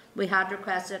rule, we had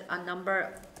requested a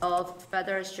number of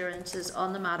further assurances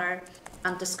on the matter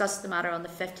and discussed the matter on the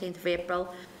 15th of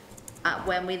April,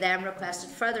 when we then requested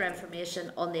further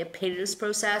information on the appeals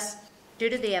process. Due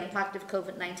to the impact of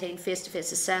COVID-19,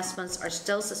 face-to-face assessments are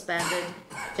still suspended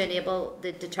to enable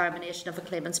the determination of a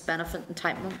claimant's benefit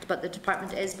entitlement, but the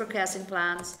Department is progressing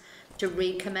plans to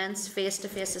recommence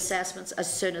face-to-face assessments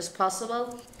as soon as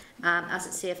possible, as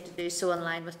it's safe to do so in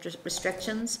line with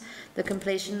restrictions. The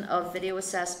completion of video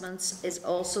assessments is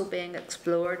also being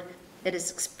explored.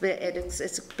 It's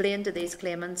explained to these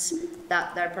claimants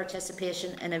that their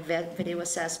participation in a video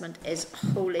assessment is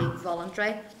wholly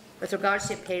voluntary. With regards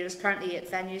to appeals, currently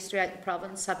 8 venues throughout the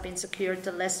province have been secured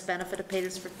to list benefit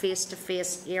appeals for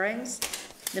face-to-face hearings.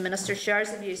 The Minister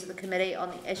shares the views of the committee on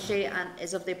the issue and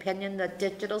is of the opinion that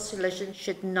digital solutions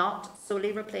should not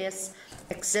solely replace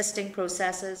existing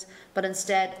processes, but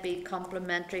instead be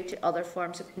complementary to other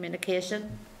forms of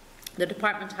communication. The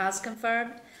Department has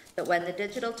confirmed that when the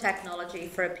digital technology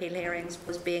for appeal hearings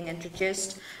was being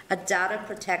introduced, a data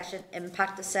protection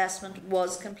impact assessment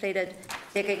was completed,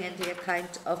 taking into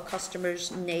account of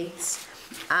customers' needs.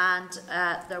 And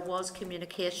there was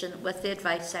communication with the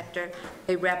advice sector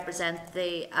who represent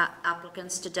the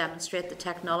applicants to demonstrate the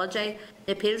technology.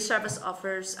 The appeal service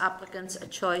offers applicants a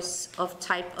choice of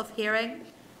type of hearing,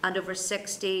 and over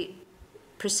 60%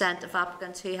 of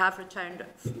applicants who have returned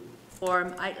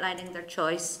form outlining their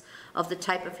choice of the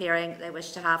type of hearing they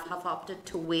wish to have opted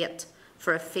to wait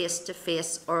for a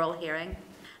face-to-face oral hearing.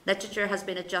 Literature has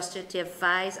been adjusted to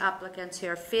advise applicants who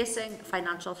are facing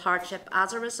financial hardship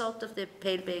as a result of the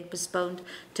appeal being postponed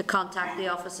to contact the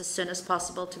office as soon as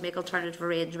possible to make alternative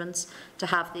arrangements to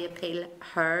have the appeal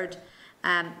heard.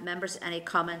 Members, any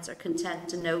comments or content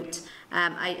to note?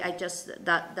 I just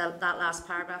that last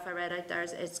paragraph I read out there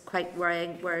is quite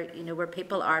worrying, where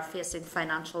people are facing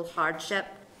financial hardship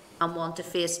and want a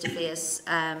face-to-face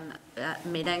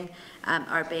meeting,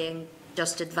 are being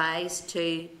just advised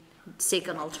to seek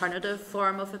an alternative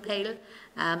form of appeal.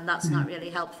 That's not really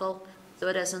helpful. So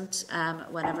it isn't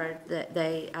whenever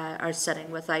they are sitting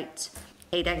without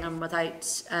heating and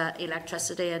without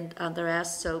electricity and the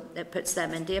rest. So it puts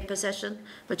them into a position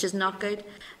which is not good.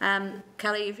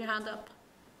 Kelly, you have your hand up.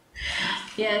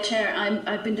 Yeah, Chair,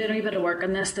 I've been doing a wee bit of work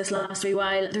on this last wee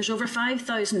while. There's over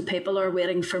 5,000 people who are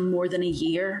waiting for more than a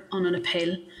year on an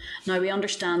appeal. Now, we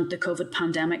understand the COVID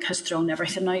pandemic has thrown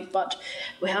everything out, but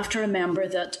we have to remember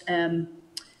that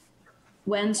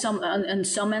in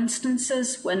some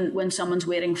instances, when someone's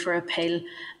waiting for appeal,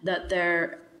 that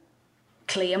their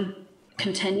claim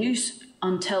continues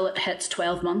until it hits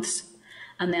 12 months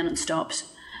and then it stops.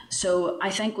 So I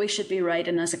think we should be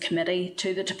writing as a committee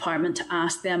to the department to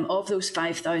ask them, of those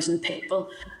 5,000 people,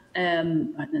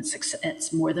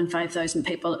 it's more than 5,000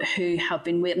 people who have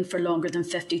been waiting for longer than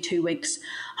 52 weeks,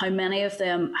 how many of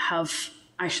them have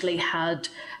actually had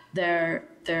their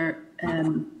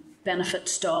benefit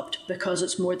stopped because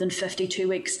it's more than 52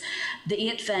 weeks. The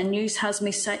 8 venues has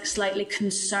me slightly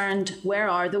concerned. Where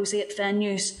are those 8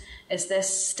 venues? Is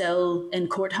this still in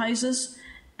courthouses?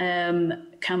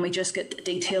 Can we just get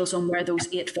details on where those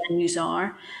 8 venues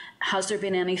are? Has there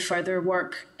been any further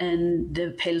work in the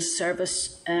appeals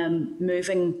service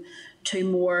moving to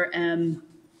more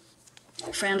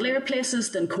friendlier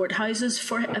places than courthouses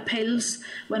for appeals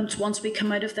once we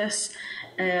come out of this?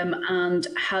 And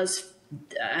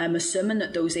I'm assuming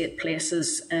that those 8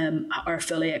 places are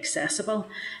fully accessible,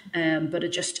 but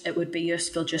it would be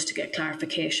useful just to get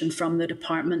clarification from the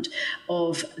department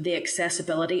of the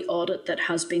accessibility audit that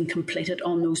has been completed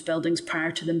on those buildings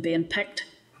prior to them being picked.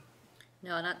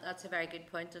 No, and that's a very good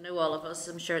point. I know all of us,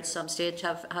 I'm sure at some stage,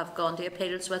 have gone to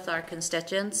appeals with our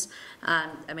constituents,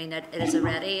 and I mean it is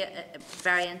already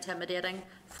very intimidating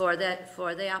for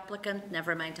the applicant,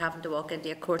 never mind having to walk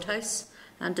into a courthouse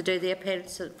and to do the appeal,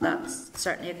 so that's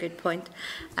certainly a good point.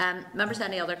 Members,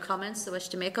 any other comments they wish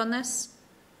to make on this?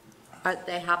 Are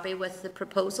they happy with the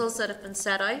proposals that have been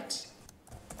set out?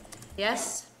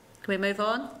 Yes? Can we move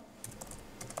on?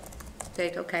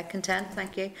 Good, okay, content,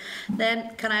 thank you.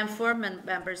 Then can I inform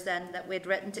members then that we'd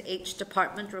written to each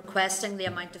department requesting the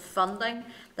amount of funding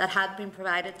that had been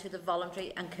provided to the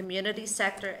voluntary and community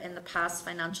sector in the past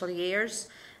financial years,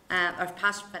 or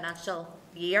past financial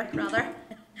year rather.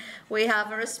 We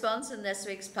have a response in this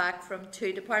week's pack from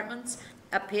 2 departments.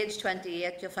 At page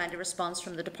 28, you'll find a response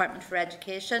from the Department for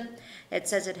Education. It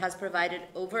says it has provided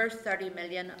over 30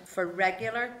 million for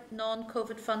regular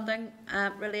non-COVID funding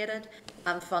related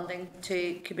and funding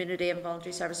to community and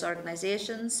voluntary service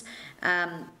organisations,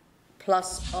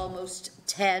 plus almost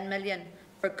 10 million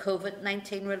for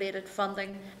COVID-19 related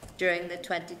funding during the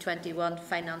 2021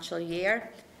 financial year.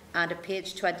 And at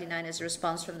page 29 is a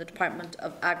response from the Department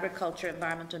of Agriculture,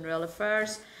 Environment and Rural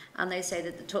Affairs, and they say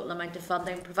that the total amount of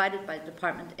funding provided by the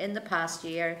department in the past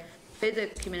year to the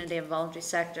community and voluntary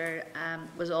sector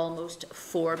was almost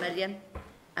 4 million.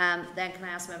 Then can I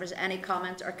ask members any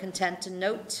comment or content to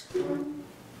note?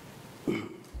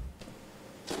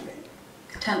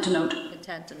 Content to note.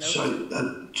 Content to note.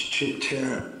 So,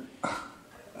 Chair,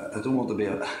 I don't want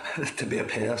to be a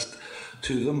pest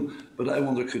to them, but I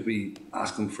wonder, could we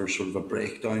ask them for sort of a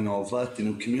breakdown of that? You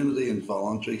know, community and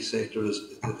voluntary sector is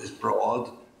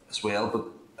broad as well, but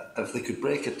if they could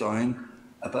break it down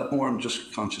a bit more, I'm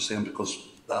just conscious then, because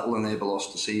that will enable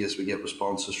us to see as we get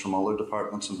responses from other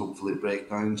departments and hopefully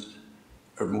breakdowns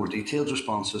or more detailed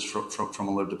responses from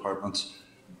other departments,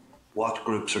 what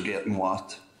groups are getting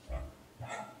what.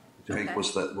 I think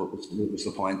was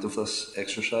the point of this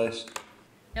exercise.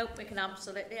 Nope, we can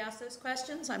absolutely ask those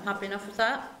questions. I'm happy enough with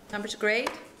that. Members agreed?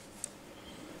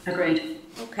 Agreed.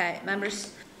 Okay,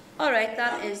 members. All right,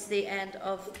 that is the end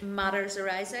of matters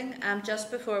arising.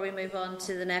 Just before we move on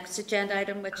to the next agenda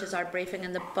item, which is our briefing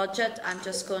in the budget, I'm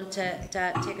just going to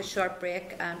take a short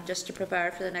break just to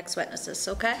prepare for the next witnesses,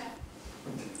 okay?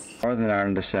 Northern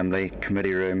Ireland Assembly,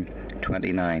 Committee Room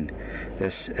 29.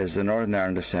 This is the Northern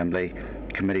Ireland Assembly,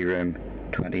 Committee Room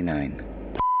 29.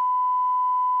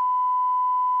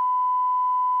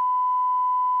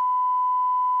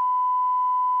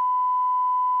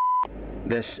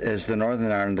 This is the Northern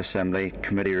Ireland Assembly,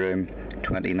 Committee Room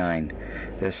 29.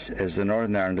 This is the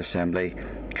Northern Ireland Assembly,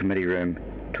 Committee Room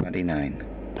 29.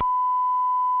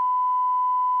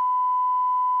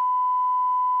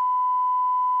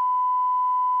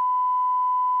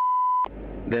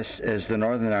 This is the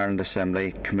Northern Ireland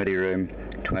Assembly, Committee Room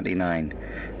 29.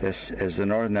 This is the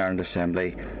Northern Ireland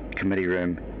Assembly, Committee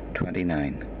Room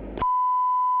 29.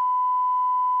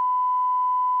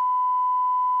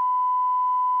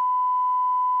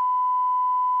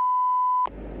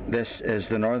 This is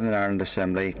the Northern Ireland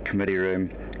Assembly, Committee Room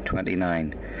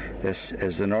 29. This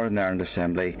is the Northern Ireland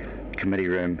Assembly, Committee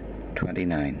Room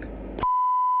 29.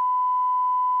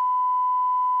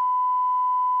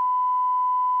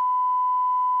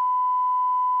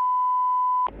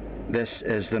 This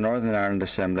is the Northern Ireland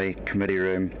Assembly Committee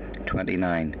Room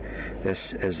 29. This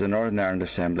is the Northern Ireland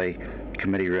Assembly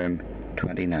Committee Room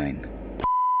 29.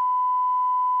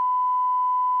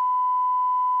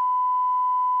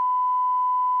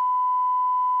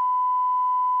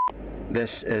 This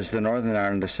is the Northern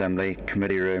Ireland Assembly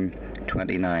Committee Room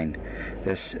 29.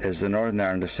 This is the Northern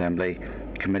Ireland Assembly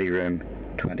Committee Room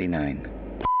 29.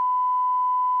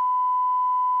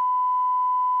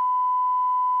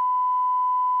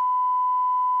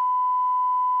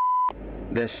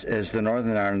 This is the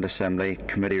Northern Ireland Assembly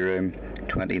Committee Room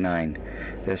 29.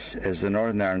 This is the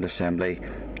Northern Ireland Assembly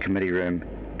Committee Room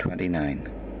 29.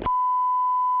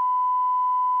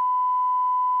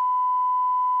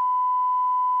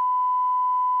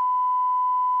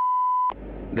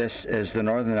 This is the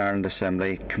Northern Ireland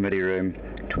Assembly Committee Room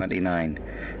 29.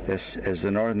 This is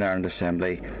the Northern Ireland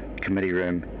Assembly Committee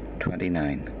Room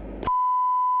 29.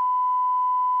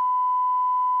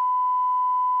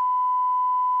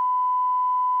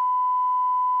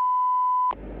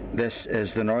 This is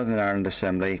the Northern Ireland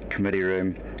Assembly Committee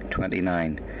Room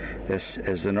 29. This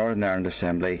is the Northern Ireland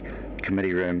Assembly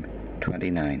Committee Room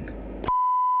 29.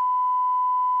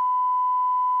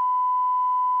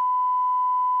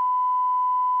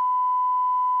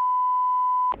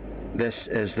 This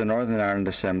is the Northern Ireland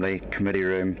Assembly Committee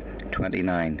Room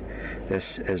 29. This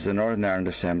is the Northern Ireland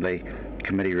Assembly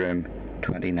Committee Room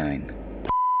 29.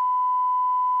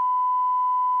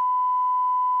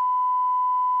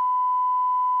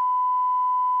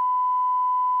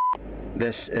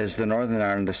 This is the Northern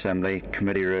Ireland Assembly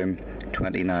Committee Room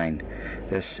 29. This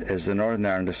is the Northern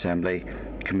Ireland Assembly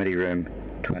Committee Room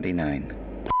 29.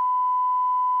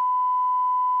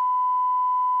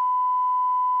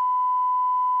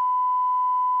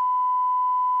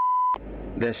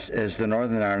 This is the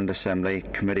Northern Ireland Assembly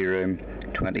Committee Room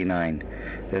 29.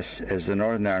 This is the Northern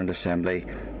Ireland Assembly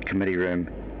Committee Room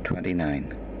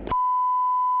 29.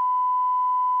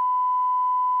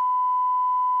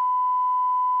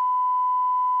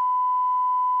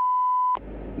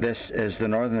 This is the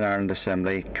Northern Ireland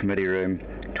Assembly Committee Room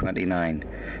 29.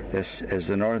 This is the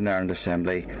Northern Ireland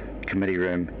Assembly Committee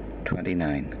Room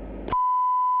 29.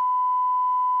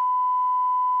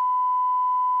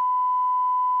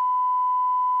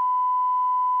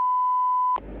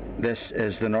 This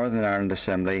is the Northern Ireland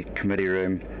Assembly Committee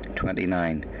Room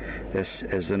 29.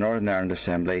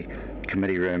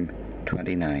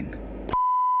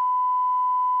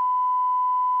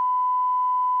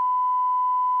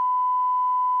 This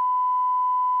is the Northern Ireland Assembly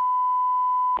Committee Room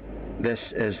 29.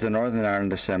 This is the Northern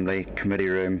Ireland Assembly Committee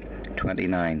Room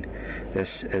 29.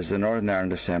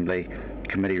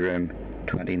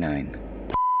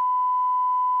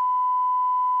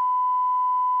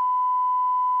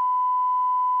 This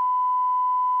is the Northern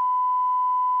Ireland Assembly Committee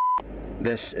Room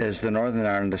 29. This is the Northern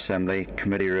Ireland Assembly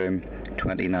Committee Room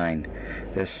 29.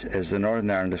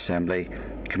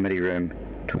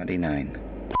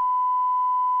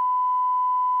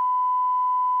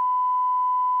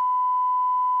 This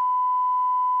is the Northern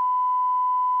Ireland Assembly Committee Room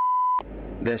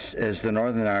 29. This is the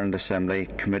Northern Ireland Assembly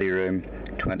Committee Room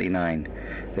 29.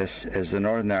 This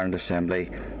is the Northern Ireland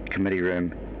Assembly Committee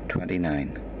Room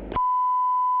 29.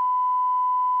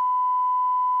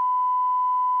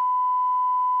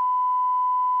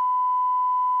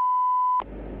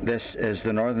 This is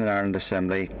the Northern Ireland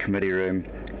Assembly Committee Room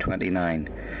 29.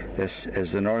 This is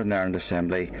the Northern Ireland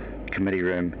Assembly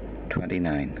Committee Room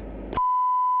 29.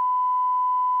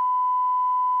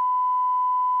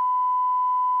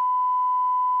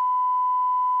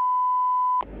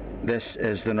 This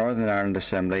is the Northern Ireland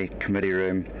Assembly Committee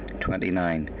Room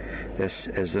 29. This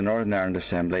is the Northern Ireland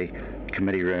Assembly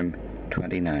Committee Room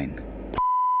 29.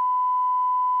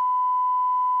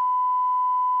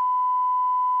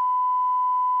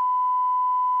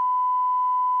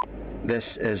 This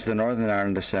is the Northern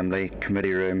Ireland Assembly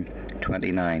Committee Room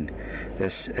 29.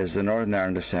 This is the Northern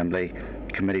Ireland Assembly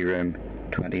Committee Room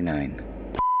 29.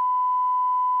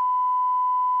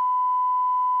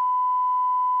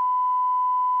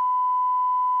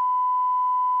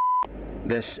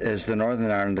 This is the Northern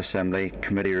Ireland Assembly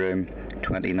Committee Room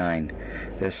 29.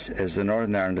 This is the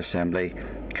Northern Ireland Assembly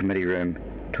Committee Room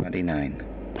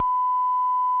 29.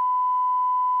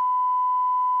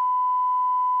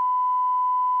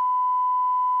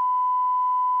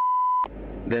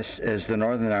 This is the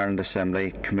Northern Ireland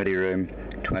Assembly Committee Room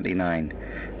 29.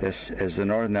 This is the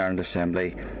Northern Ireland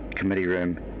Assembly Committee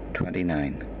Room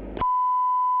 29.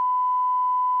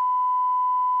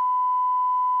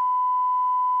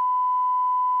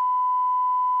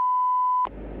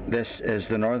 This is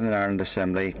the Northern Ireland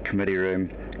Assembly Committee Room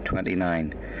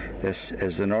 29. This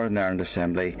is the Northern Ireland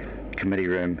Assembly Committee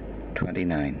Room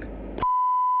 29.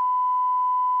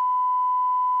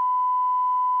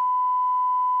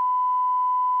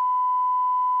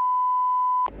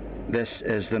 This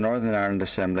is the Northern Ireland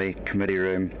Assembly Committee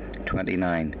Room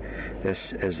 29. This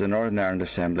is the Northern Ireland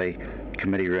Assembly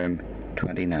Committee Room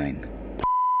 29.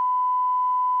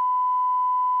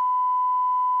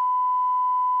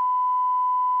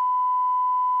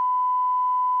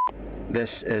 This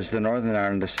is the Northern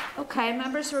Ireland. Okay,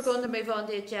 members, we're going to move on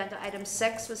to agenda item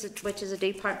 6, which is a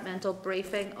departmental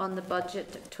briefing on the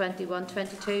budget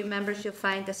 21-22. Members, you'll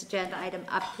find this agenda item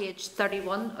at page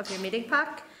 31 of your meeting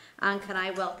pack. And can I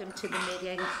welcome to the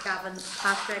meeting Gavin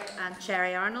Patrick and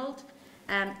Cherry Arnold.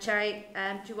 Cherry,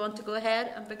 do you want to go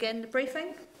ahead and begin the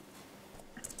briefing?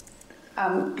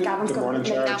 Good morning,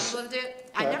 Chair.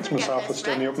 It's myself that's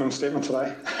doing the opening statement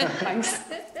today. Thanks.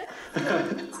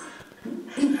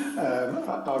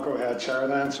 I'll go ahead, Chair,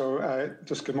 then. So,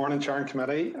 just good morning, Chair and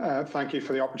Committee. Thank you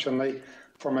for the opportunity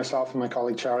for myself and my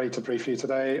colleague Cherry to brief you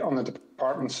today on the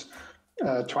Department's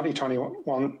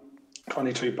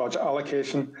 2021-22 budget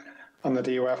allocation and the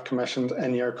DOF commissioned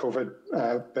in-year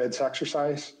COVID bids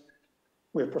exercise.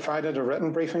 We've provided a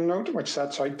written briefing note which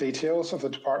sets out details of the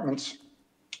Department's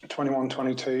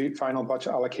 21-22 final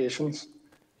budget allocations.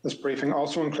 This briefing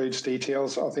also includes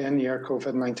details of the in-year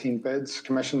COVID-19 bids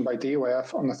commissioned by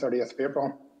DOF on the 30th of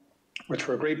April, which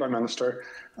were agreed by Minister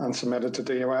and submitted to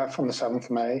DOF on the 7th of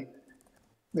May.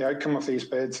 The outcome of these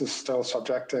bids is still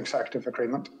subject to executive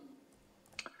agreement.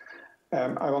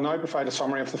 I will now provide a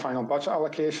summary of the final budget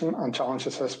allocation and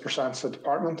challenges this presents the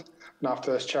Department, and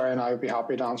after this, Chair and I would be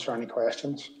happy to answer any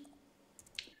questions.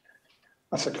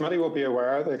 As the Committee will be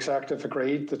aware, the Executive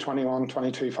agreed the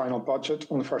 21-22 final budget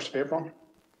on the 1st of April,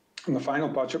 and the final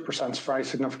budget presents very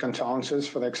significant challenges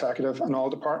for the Executive and all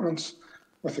departments,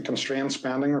 with the constrained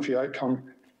spending review outcome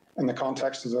in the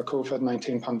context of the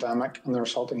COVID-19 pandemic and the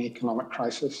resulting economic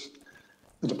crisis.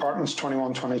 The Department's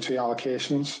 21-22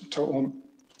 allocations total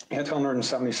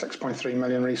 £876.3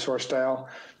 million resource DEL,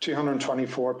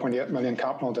 £224.8 million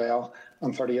capital DEL,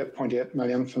 and £38.8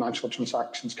 million financial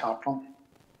transactions capital.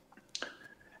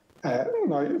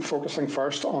 Now, focusing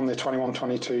first on the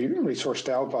 21-22 resource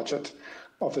DEL budget,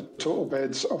 of the total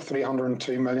bids of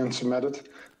 £302 million submitted,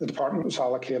 the Department was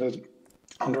allocated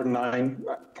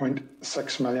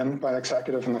 £109.6 million by the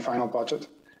Executive in the final budget.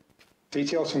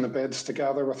 Details from the bids,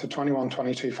 together with the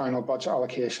 21-22 final budget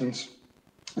allocations,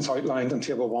 is outlined in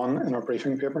Table 1 in our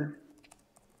briefing paper.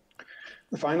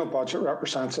 The final budget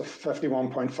represents a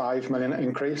 £51.5 million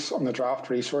increase on the draft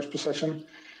resource position,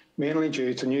 mainly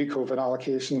due to new COVID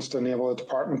allocations to enable the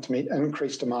Department to meet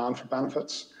increased demand for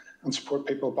benefits and support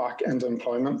people back into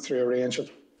employment through a range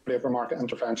of labour market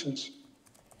interventions.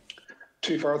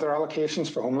 2 further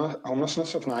allocations for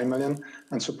homelessness of £9 million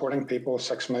and supporting people of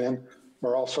 £6 million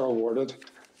were also awarded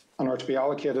and are to be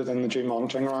allocated in the June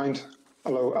monitoring round,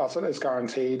 although as it is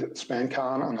guaranteed, spend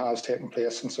can and has taken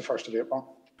place since the 1st of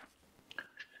April.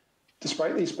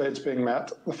 Despite these bids being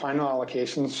met, the final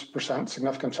allocations present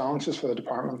significant challenges for the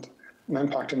Department and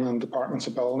impacting on the Department's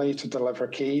ability to deliver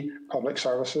key public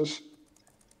services,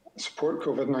 support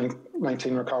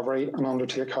COVID-19 recovery and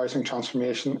undertake housing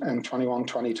transformation in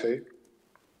 21-22.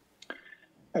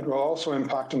 It will also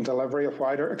impact on delivery of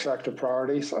wider executive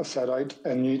priorities as set out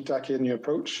in New Decade New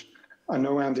Approach, and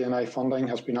no NDNI funding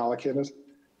has been allocated.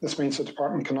 This means the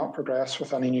Department cannot progress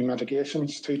with any new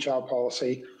mitigations to child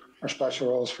policy or special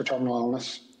rules for terminal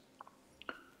illness.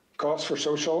 Costs for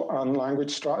social and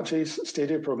language strategies,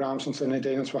 stated programmes and senior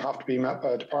dealings will have to be met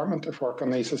by the Department if work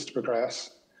on these is to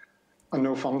progress, and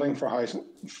no funding for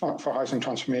housing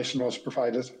transformation was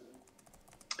provided.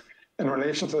 In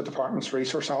relation to the Department's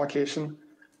resource allocation,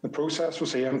 the process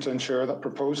was aimed to ensure that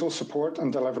proposals support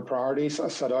and deliver priorities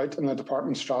as set out in the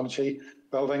Department strategy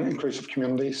Building Inclusive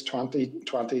Communities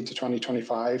 2020 to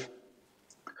 2025,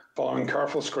 following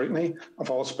careful scrutiny of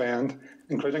all spend,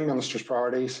 including Minister's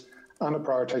priorities, and a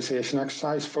prioritisation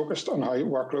exercise focused on how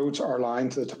workloads are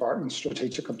aligned to the Department's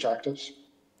strategic objectives.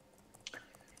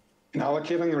 In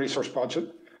allocating the resource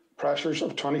budget, pressures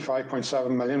of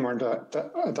 £25.7 million were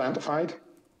identified,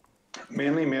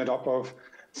 mainly made up of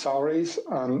salaries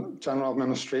and general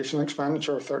administration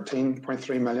expenditure of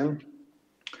 £13.3 million,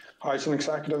 housing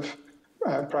executive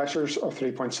pressures of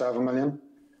 £3.7 million,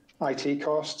 IT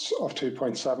costs of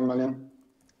 £2.7 million,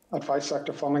 advice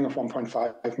sector funding of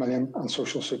 £1.5 million, and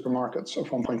social supermarkets of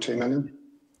 £1.2 million.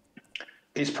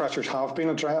 These pressures have been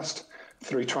addressed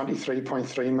through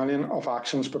 £23.3 million of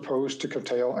actions proposed to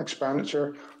curtail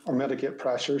expenditure or mitigate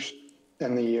pressures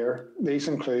in the year. These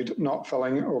include not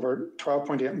filling over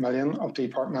 £12.8 million of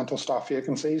departmental staff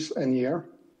vacancies in year,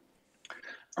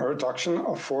 a reduction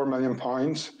of £4 million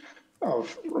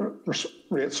of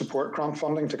rate support grant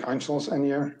funding to councils in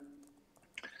year,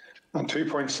 and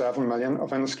 £2.7 million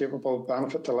of inescapable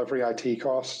benefit delivery IT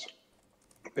costs.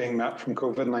 being met from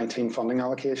COVID-19 funding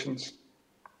allocations.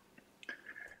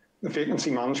 The vacancy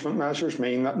management measures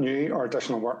mean that new or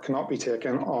additional work cannot be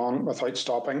taken on without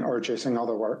stopping or reducing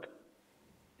other work.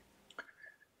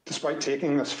 Despite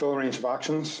taking this full range of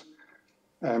actions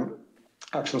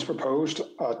proposed,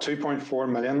 2.4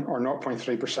 million or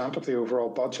 0.3% of the overall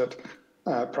budget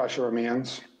pressure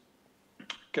remains.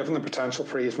 Given the potential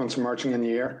for easements emerging in the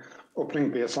year,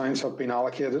 opening baselines have been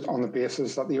allocated on the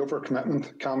basis that the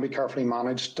overcommitment can be carefully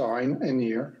managed down in the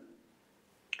year.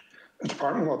 The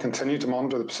Department will continue to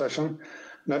monitor the position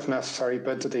and, if necessary,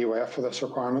 bid to DOF for this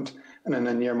requirement in an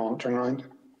in-year monitoring round.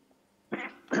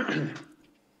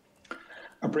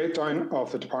 A breakdown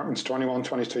of the Department's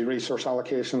 21-22 resource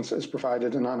allocations is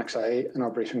provided in Annex A in our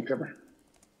briefing paper.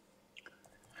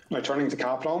 Now, turning to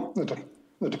capital,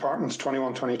 the Department's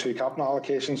 21-22 capital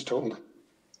allocations totaled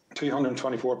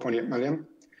 224.8 million,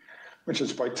 which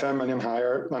is about 10 million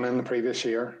higher than in the previous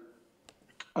year,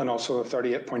 and also the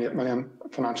 38.8 million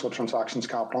financial transactions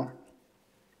capital.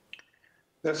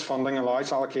 This funding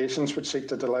allows allocations which seek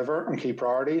to deliver on key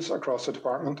priorities across the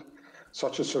Department,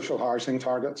 such as social housing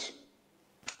targets,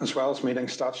 as well as meeting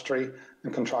statutory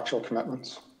and contractual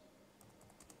commitments.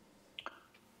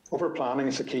 Overplanning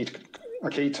is a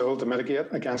key tool to mitigate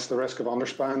against the risk of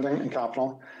underspending in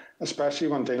capital, especially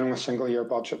when dealing with single-year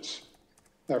budgets.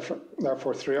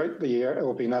 Therefore, throughout the year, it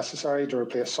will be necessary to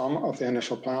replace some of the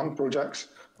initial planned projects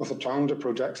with alternative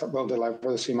projects that will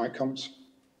deliver the same outcomes.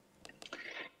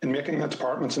 In making the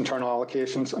Department's internal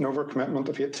allocations, an overcommitment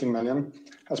of 18 million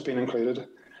has been included,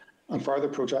 and further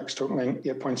projects totalling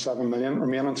 8.7 million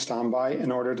remain on standby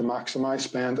in order to maximise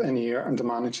spend in the year and to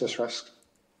manage this risk.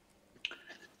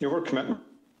 The overcommitment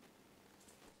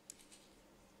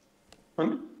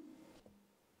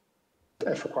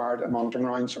if required at monitoring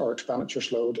rounds or expenditure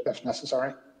slowed if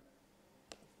necessary.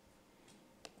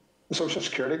 The Social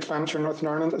Security expenditure in Northern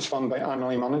Ireland is funded by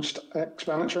annually managed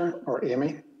expenditure, or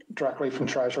AMI, directly from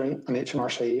Treasury and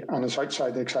HMRC, and is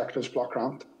outside the Executive's block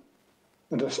grant.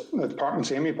 The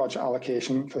Department's AMI budget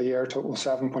allocation for the year totals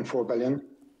 7.4 billion.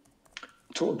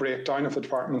 A total breakdown of the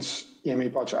Department's AMI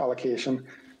budget allocation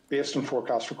based on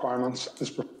forecast requirements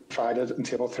is provided in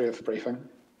Table 3 of the briefing.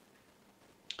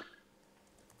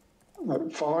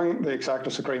 Following the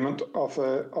Executive's agreement of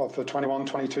the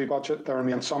 21-22 budget, there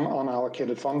remains some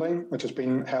unallocated funding, which has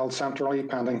been held centrally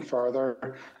pending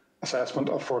further assessment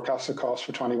of forecasted costs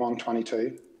for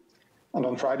 21-22. And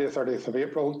on Friday, the 30th of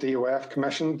April, DOF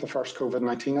commissioned the first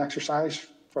COVID-19 exercise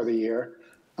for the year,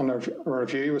 and a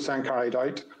review was then carried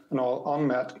out on all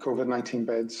unmet COVID-19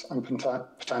 bids and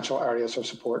potential areas of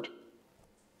support.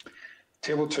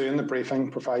 Table 2 in the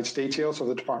briefing provides details of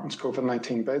the Department's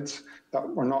COVID-19 bids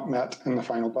that were not met in the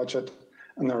final budget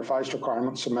and the revised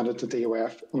requirements submitted to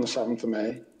DOF on the 7th of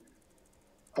May.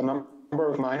 A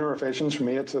number of minor revisions were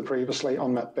made to the previously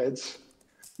unmet bids.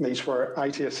 These were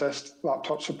IT Assist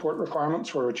laptop support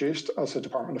requirements were reduced as the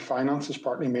Department of Finance is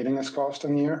partly meeting this cost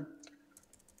in the year.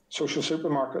 Social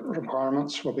supermarket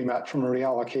requirements will be met from a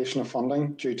reallocation of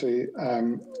funding due to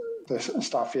the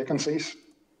staff vacancies.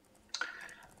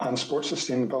 And Sports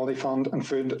Sustainability Fund and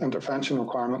food intervention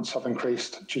requirements have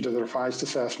increased due to the revised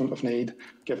assessment of need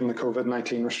given the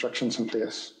COVID-19 restrictions in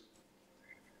place.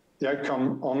 The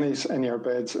outcome on these in-year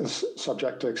bids is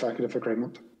subject to Executive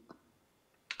agreement.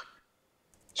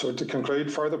 So to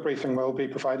conclude, further briefing will be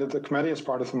provided to the Committee as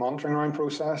part of the monitoring round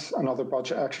process and other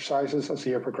budget exercises as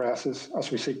the year progresses as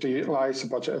we seek to utilise the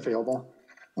budget available.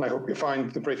 And I hope you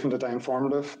find the briefing today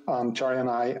informative, and Jerry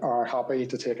and I are happy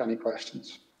to take any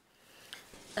questions.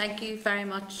 Thank you very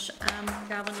much,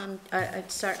 Gavin, and I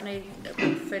certainly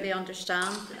fully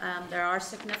understand there are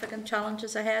significant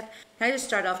challenges ahead. Can I just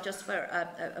start off just for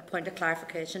a point of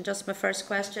clarification? Just my first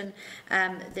question,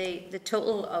 the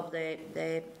total of the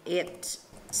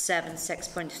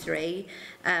 876.3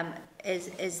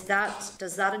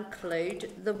 does that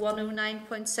include the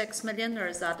 109.6 million, or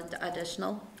is that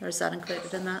additional, or is that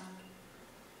included in that?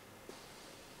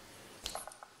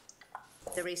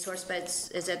 The resource bids,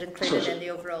 is it included in the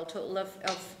overall total of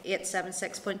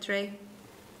 876.3?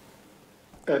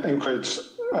 It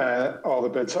includes all the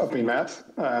bids that have been met,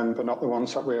 but not the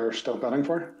ones that we are still bidding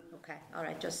for. Okay, all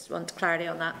right, just want clarity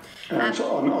on that.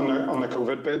 So on the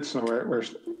COVID bids, no,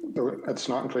 it's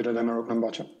not included in our opening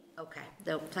budget. Okay,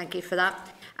 no, thank you for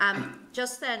that.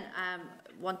 Just then,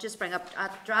 want to just bring up,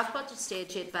 at draft budget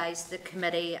stage, you advised the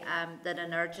committee that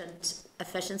an urgent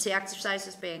efficiency exercise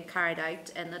is being carried out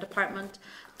in the department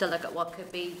to look at what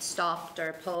could be stopped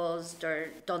or paused or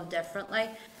done differently.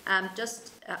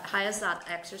 Just how has that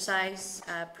exercise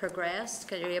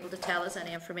progressed? Are you able to tell us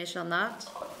any information on that?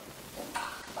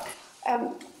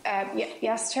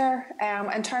 Yes, Chair.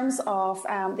 In terms of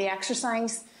the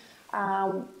exercise,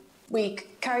 we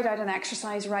carried out an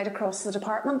exercise right across the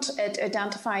department. It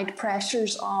identified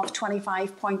pressures of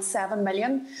 25.7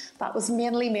 million. That was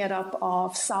mainly made up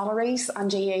of salaries and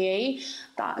GAE.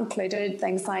 That included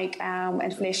things like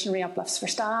inflationary uplifts for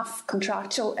staff,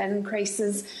 contractual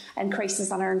increases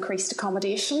on our increased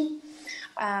accommodation.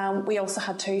 We also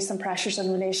had some pressures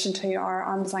in relation to our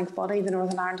arm's length body, the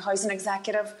Northern Ireland Housing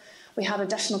Executive. We had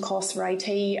additional costs for IT,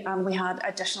 and we had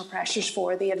additional pressures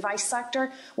for the advice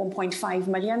sector, 1.5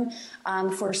 million,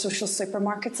 and for social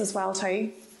supermarkets as well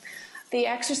too. The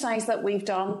exercise that we've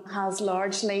done has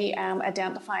largely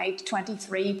identified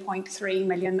 23.3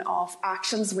 million of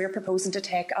actions we're proposing to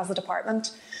take as a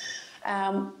department.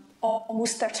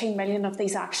 Almost 13 million of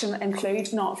these actions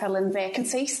include not filling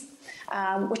vacancies,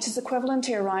 which is equivalent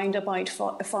to around about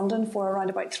funding for around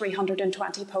about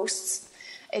 320 posts.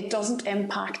 It doesn't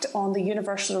impact on the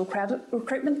universal credit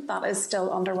recruitment that is still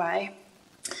underway.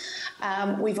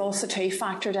 We've also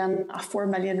factored in a 4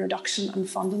 million reduction in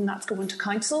funding that's going to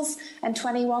councils in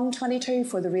 21-22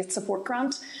 for the rate support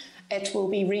grant. It will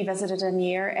be revisited in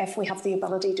year if we have the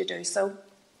ability to do so.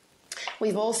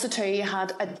 We've also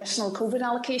had additional COVID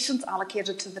allocations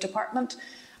allocated to the department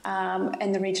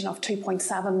in the region of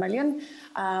 2.7 million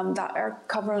that are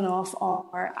covering off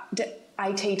our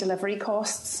IT delivery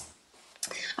costs.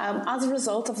 As a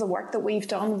result of the work that we've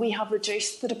done, we have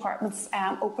reduced the department's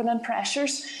opening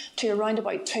pressures to around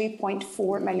about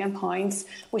 £2.4 million,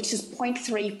 which is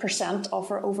 0.3% of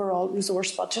our overall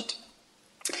resource budget.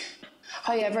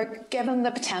 However, given the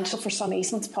potential for some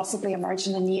easements possibly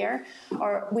emerging in year,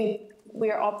 we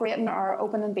are operating our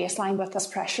opening baseline with this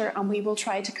pressure, and we will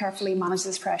try to carefully manage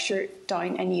this pressure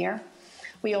down in year.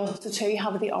 We also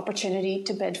have the opportunity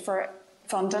to bid for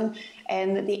funding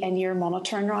in the in-year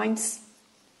monitoring rounds.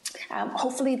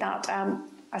 Hopefully that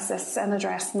assists in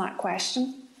addressing that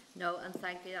question. No, and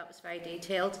thank you. That was very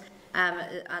detailed.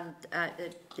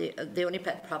 The only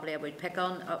bit probably I would pick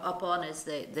up on is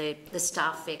the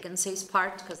staff vacancies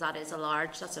part, because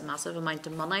that's a massive amount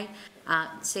of money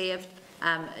saved.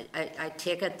 I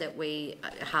take it that we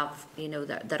have,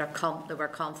 that we're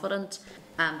confident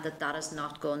that is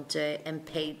not going to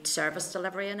impede service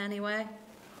delivery in any way.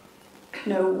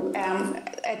 No,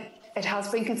 it has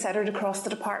been considered across the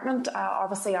department.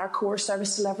 Obviously, our core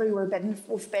service delivery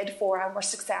we've bid for and were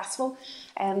successful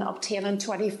in obtaining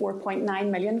 24.9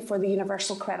 million for the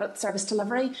universal credit service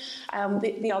delivery.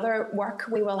 The other work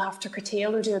we will have to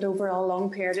curtail or do it over a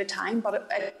long period of time, but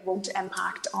it won't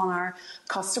impact on our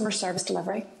customer service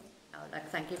delivery.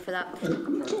 Thank you for that.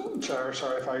 Chair,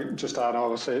 sorry if I just add,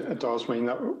 obviously it does mean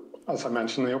that, as I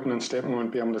mentioned in the opening statement, we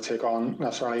won't be able to take on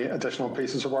necessarily additional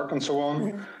pieces of work and so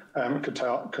on.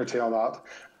 Curtail that.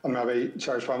 And maybe,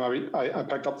 Chair, as well, maybe I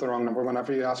picked up the wrong number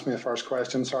whenever you asked me the first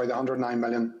question. Sorry, the 109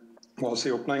 million was the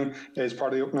opening, is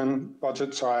part of the opening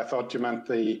budget. So I thought you meant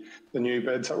the new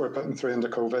bids that we're putting through into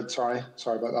COVID. Sorry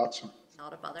about that. So.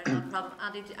 Not a bother, no problem.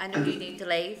 Andy, I know you need to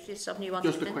leave. Is something you want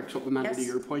just to a quick supplement to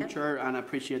your point, Chair, and I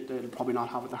appreciate that it'll probably not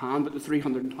have it to hand, but the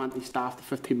 320 staff to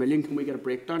 15 million, can we get a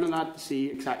breakdown on that to see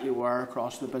exactly where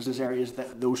across the business areas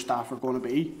that those staff are going to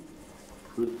be?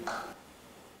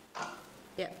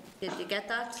 Yeah, did you get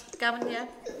that, Gavin? Yeah?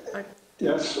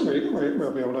 Yes,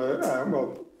 we'll be able to,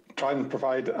 we'll try and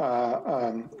provide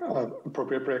an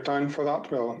appropriate breakdown for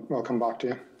that. We'll come back to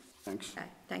you. Thanks. Okay,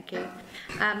 thank you.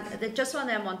 Just want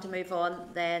to move on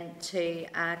then to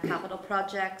capital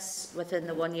projects within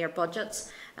the one-year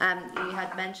budgets. You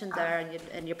had mentioned there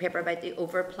in your paper about the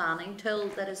over-planning tool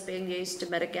that is being used to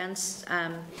mitigate against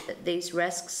these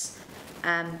risks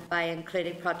by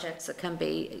including projects that can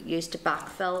be used to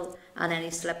backfill and any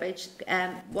slippage.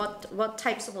 What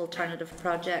types of alternative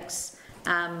projects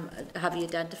have you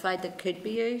identified that could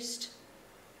be used?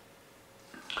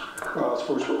 Well, I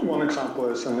suppose one example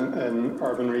is in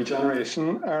urban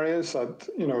regeneration areas that,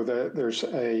 there's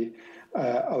a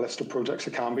list of projects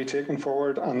that can be taken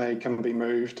forward and they can be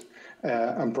moved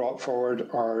and brought forward,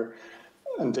 or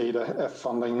indeed if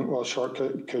funding was short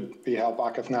could be held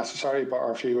back if necessary, but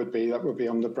our view would be that we'll be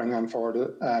able to bring them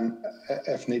forward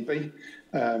if need be.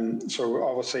 So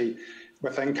obviously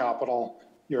within capital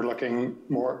you're looking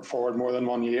forward more than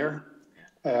 1 year,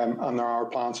 and there are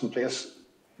plans in place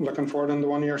looking forward into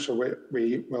 1 year, so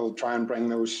we will try and bring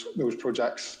those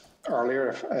projects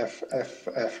earlier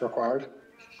if required.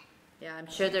 Yeah, I'm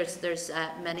sure there's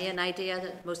many an idea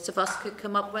that most of us could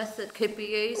come up with that could be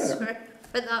used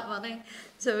for that money,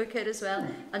 so we could as well.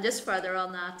 And just further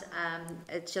on that,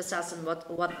 it's just asking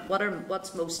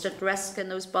what's most at risk in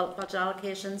those budget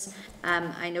allocations.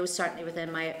 I know certainly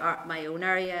within my own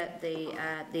area,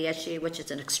 the issue, which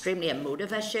is an extremely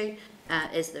emotive issue,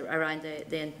 is around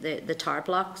the tower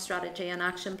block strategy and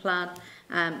action plan.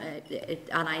 And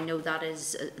I know that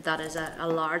is a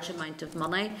large amount of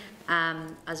money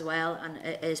as well, and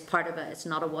it is part of it. It's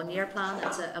not a one-year plan;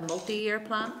 it's a multi-year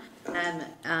plan.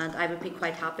 And I would be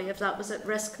quite happy if that was at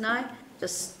risk now,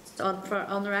 just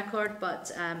on the record.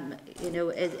 But you know,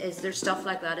 is there stuff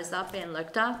like that? Is that being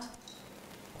looked at?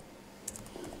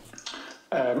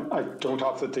 I don't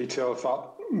have the detail of that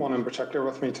one in particular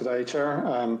with me today,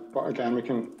 Chair, but again, we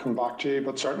can come back to you.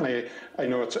 But certainly, I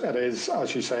know it is,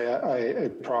 as you say, a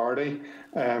priority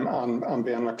and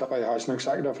being looked at by the Housing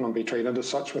Executive and will be treated as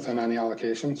such within any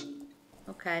allocations.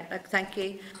 Okay, thank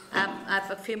you. I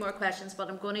have a few more questions, but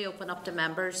I'm going to open up to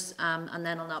members and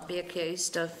then I'll not be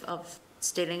accused of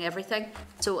stealing everything.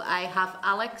 So I have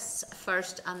Alex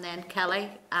first and then Kelly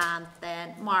and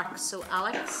then Mark. So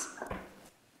Alex.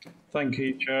 Thank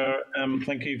you, Chair.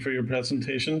 Thank you for your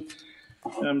presentation.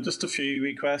 Just a few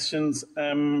wee questions.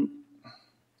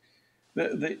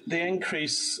 The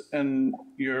increase in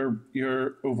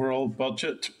your overall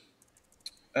budget,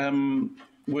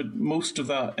 would most of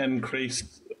that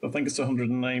increase, I think it's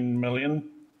 109 million,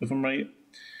 if I'm right,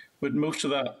 would most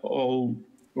of that all,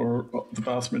 or the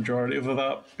vast majority of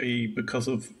that, be because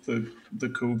of the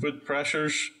COVID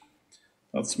pressures?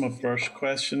 That's my first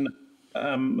question.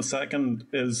 The second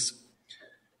is,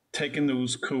 taking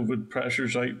those COVID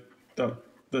pressures out that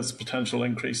this potential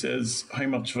increase is, how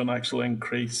much of an actual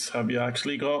increase have you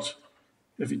actually got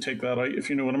if you take that out, if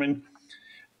you know what I mean?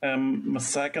 My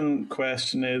second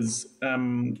question is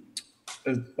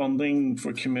funding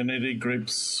for community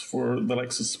groups for the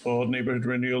likes of SPOD, neighbourhood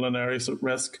renewal in areas at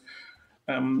risk.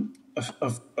 Have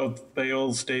they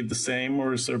all stayed the same,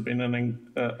 or has there been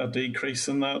a decrease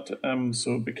in that?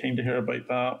 So I'd be keen to hear about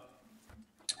that.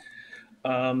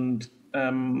 And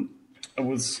I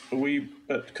was a wee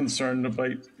bit concerned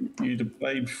about you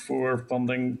applied for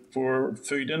funding for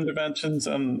food interventions,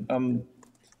 and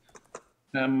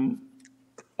I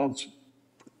was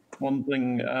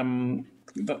wondering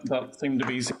that seemed to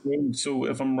be zero. So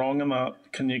if I'm wrong on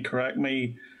that, can you correct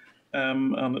me?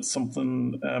 And it's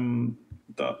something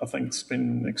that I think's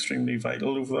been extremely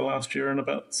vital over the last year and a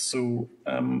bit. So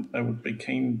I would be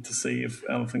keen to see if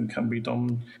anything can be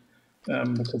done.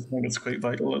 Because I think it's quite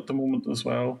vital at the moment as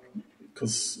well,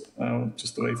 because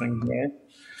just the way things are.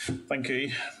 Thank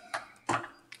you.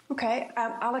 Okay,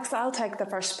 Alex, I'll take the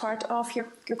first part of your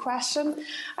question.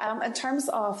 In terms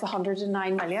of the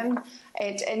 109 million,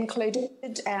 it included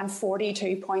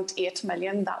 42.8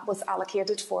 million that was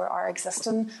allocated for our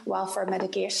existing welfare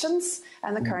mitigations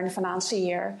in the current financial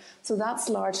year. So that's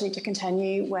largely to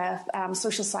continue with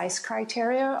social size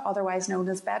criteria, otherwise known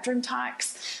as bedroom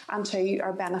tax, and to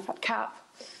our benefit cap.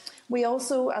 We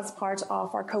also, as part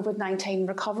of our COVID-19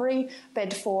 recovery,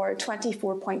 bid for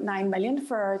 24.9 million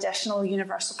for our additional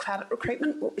universal credit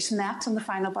recruitment, which was met in the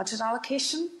final budget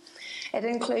allocation. It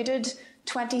included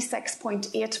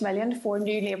 26.8 million for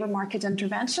new labour market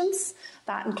interventions.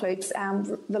 That includes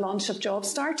the launch of Job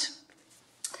Start.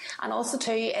 And also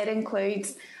too, it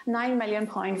includes £9 million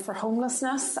for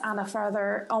homelessness and a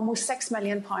further almost £6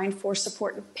 million for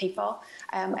supporting people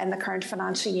in the current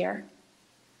financial year.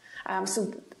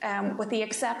 With the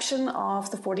exception of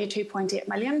the 42.8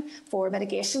 million for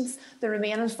mitigations, the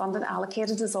remaining funding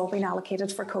allocated has all been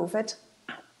allocated for COVID.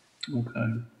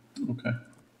 Okay.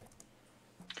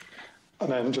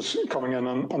 And then just coming in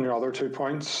on your other 2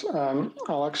 points,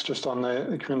 Alex, just on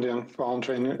the community and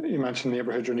voluntary, you mentioned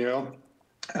neighbourhood renewal.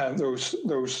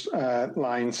 Those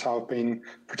lines have been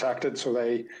protected, so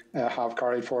they have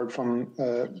carried forward from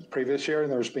the previous year.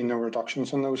 There's been no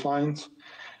reductions in those lines.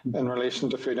 In relation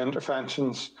to food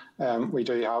interventions, we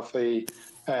do have the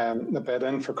bid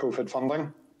in for COVID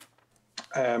funding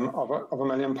of £1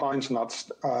 million, and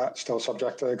that's still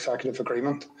subject to executive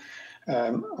agreement.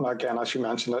 And again, as you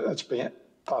mentioned, that has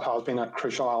been a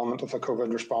crucial element of the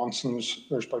COVID response, and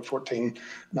there's about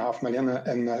 14.5 million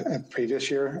in the previous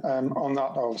year on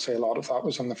that. Obviously, a lot of that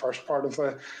was in the first part of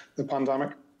the pandemic.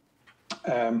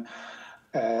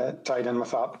 Tied in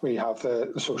with that, we have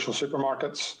the social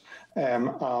supermarkets.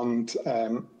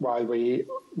 While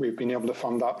we've been able to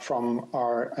fund that from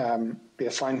our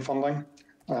baseline funding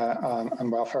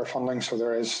and welfare funding, so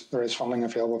there is funding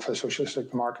available for social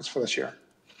supermarkets for this year.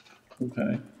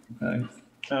 Okay.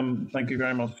 Thank you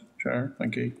very much, Chair.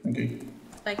 Thank you.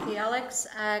 Thank you, Alex.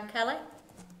 Kelly?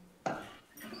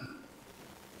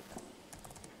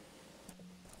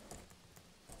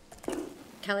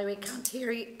 Kelly, we can't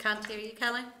hear you,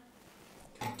 Kelly.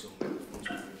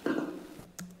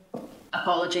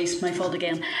 Apologies, my fault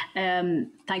again.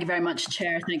 Thank you very much,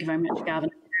 Chair. Thank you very much, Gavin.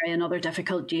 Another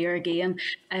difficult year again.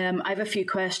 I have a few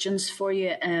questions for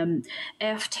you.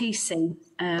 FTC,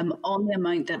 on the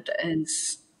amount that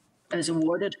is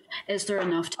awarded, is there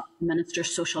enough to administer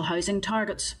social housing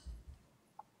targets?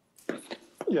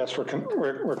 Yes, we're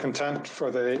content for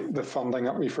the funding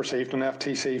that we've received in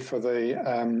FTC for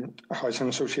the Housing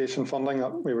Association funding that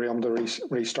we were able to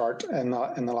restart in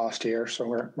the last year. So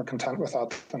we're content with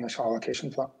that initial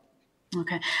allocation for that.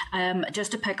 Okay.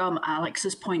 Just to pick on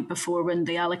Alex's point before, when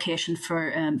the allocation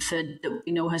for food that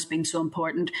we know has been so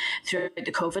important throughout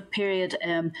the COVID period,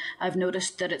 I've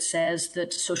noticed that it says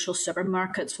that social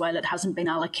supermarkets, while it hasn't been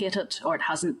allocated or it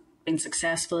hasn't been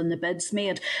successful in the bids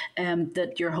made,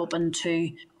 that you're hoping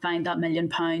to find that £1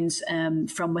 million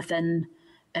from within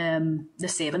the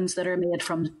savings that are made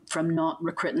from not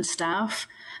recruiting staff.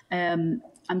 I'm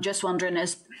just wondering,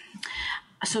 is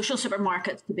social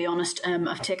supermarkets, to be honest,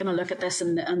 I've taken a look at this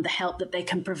and the help that they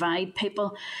can provide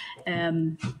people.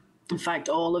 In fact,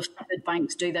 all of the food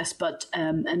banks do this, but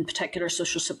in particular,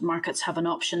 social supermarkets have an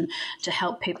option to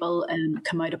help people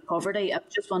come out of poverty. I'm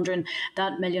just wondering,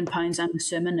 that £1 million, I'm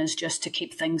assuming, is just to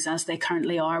keep things as they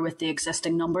currently are with the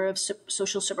existing number of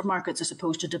social supermarkets as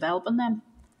opposed to developing them?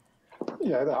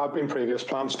 Yeah, there have been previous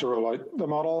plans to roll out the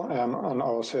model, and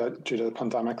obviously due to the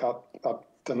pandemic, that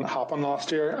didn't happen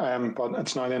last year, but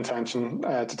it's now the intention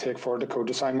to take forward the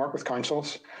co-design work with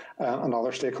councils and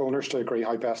other stakeholders to agree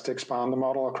how best to expand the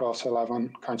model across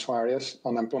 11 council areas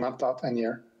and implement that in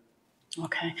year.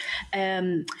 Okay.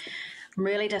 I'm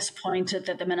really disappointed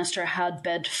that the Minister had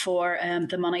bid for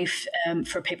the money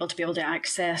for people to be able to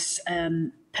access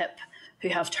PIP who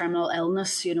have terminal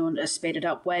illness, in a speeded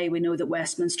up way. We know that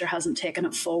Westminster hasn't taken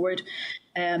it forward.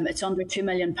 It's under £2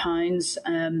 million.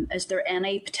 Is there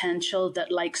any potential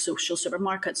that, like social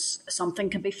supermarkets,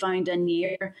 something can be found in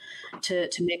year to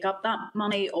make up that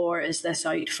money, or is this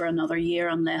out for another year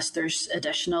unless there's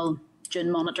additional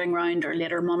June monitoring round or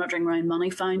later monitoring round money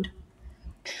found?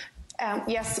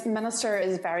 Yes, Minister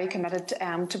is very committed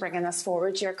to bringing this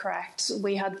forward. You're correct.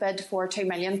 We had bid for £2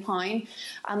 million,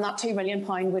 and that £2 million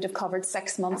would have covered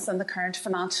 6 months in the current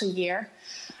financial year.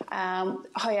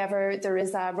 However, there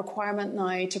is a requirement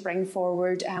now to bring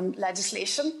forward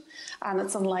legislation, and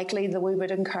it's unlikely that we would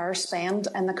incur spend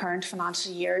in the current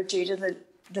financial year due to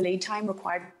the lead time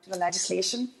required for the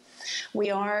legislation. We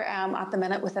are at the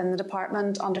minute within the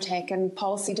department undertaking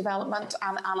policy development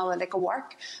and analytical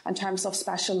work in terms of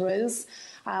special rules.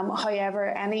 However,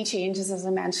 any changes, as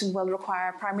I mentioned, will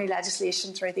require primary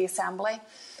legislation through the Assembly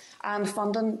and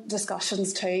funding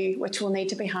discussions too, which will need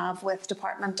to be had with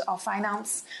Department of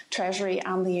Finance, Treasury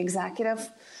and the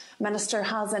Executive. Minister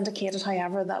has indicated,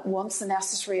 however, that once the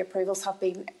necessary approvals have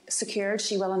been secured,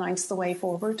 she will announce the way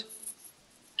forward.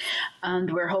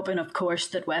 And we're hoping, of course,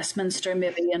 that Westminster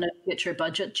maybe in a future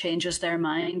budget changes their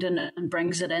mind and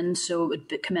brings it in so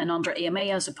it would come in under Amy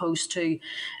as opposed to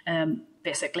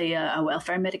basically a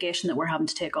welfare mitigation that we're having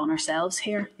to take on ourselves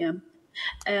here. Yeah.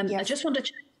 Yes. I just want to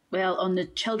check, on the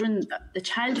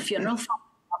child funeral fund.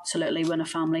 Absolutely, when a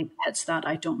family hits that,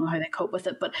 I don't know how they cope with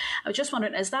it. But I was just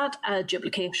wondering, is that a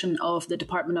duplication of the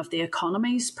Department of the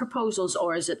Economy's proposals,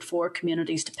 or is it for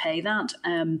communities to pay that?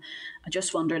 I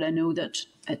just wondered, I know that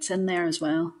it's in there as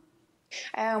well.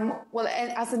 Well,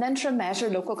 as an interim measure,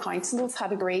 local councils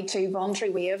had agreed to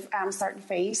voluntarily waive certain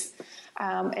fees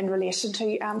in relation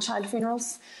to child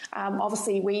funerals.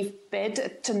 Obviously, we've bid,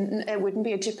 it wouldn't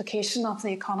be a duplication of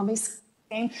the Economy's.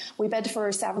 We bid for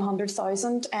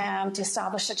 $700,000 to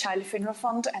establish a child funeral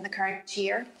fund in the current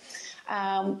year.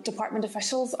 Department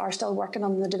officials are still working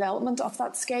on the development of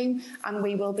that scheme, and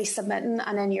we will be submitting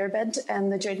an in-year bid in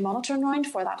the June monitoring round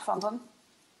for that funding.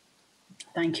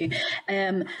 Thank you.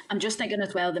 I'm just thinking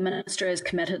as well, the Minister is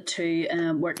committed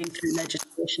to working through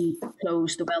legislation to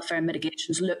close the welfare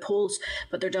mitigations loopholes,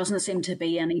 but there doesn't seem to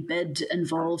be any bid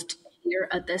involved here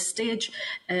at this stage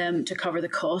to cover the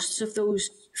costs of those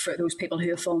for those people who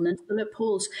have fallen into the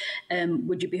loopholes.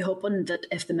 Would you be hoping that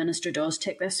if the Minister does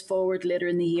take this forward later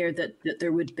in the year that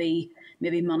there would be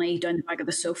maybe money down the back of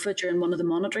the sofa during one of the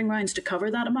monitoring rounds to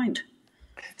cover that amount?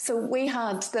 So we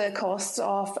had the cost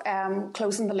of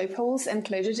closing the loopholes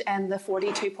included in the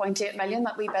 $42.8 million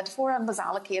that we bid for and was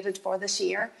allocated for this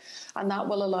year, and that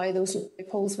will allow those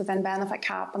loopholes within benefit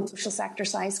cap and social sector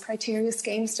size criteria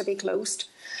schemes to be closed.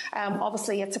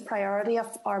 Obviously, it's a priority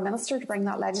of our Minister to bring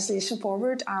that legislation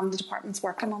forward, and the department's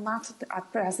working on that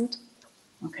at present.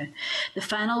 Okay. The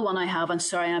final one I have, and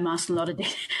sorry I'm asking a lot of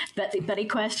bitty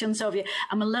questions of you.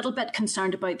 I'm a little bit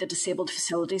concerned about the Disabled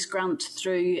Facilities Grant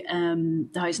through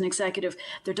the Housing Executive.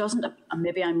 There doesn't,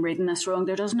 maybe I'm reading this wrong,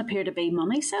 there doesn't appear to be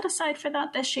money set aside for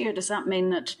that this year. Does that mean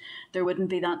that there wouldn't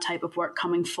be that type of work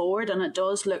coming forward? And it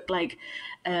does look like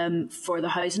for the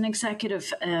Housing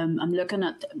Executive, I'm looking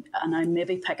at, and I may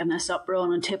be picking this up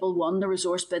wrong, on Table 1, the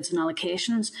resource bids and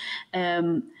allocations,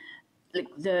 like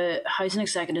the Housing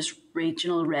Executive's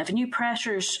regional revenue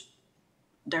pressures,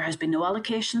 there has been no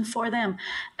allocation for them.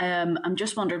 I'm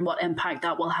just wondering what impact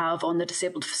that will have on the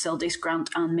Disabled Facilities Grant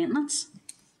and maintenance.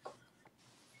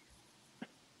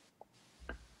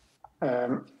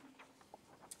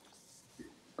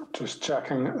 Just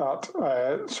checking that.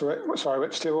 Sorry,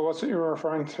 which table was it you were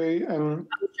referring to? I was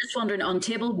just wondering, on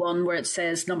Table 1, where it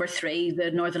says number 3,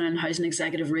 the Northern Ireland Housing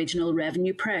Executive regional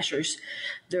revenue pressures,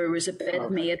 there was a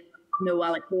bid made, no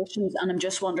allocations, and I'm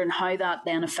just wondering how that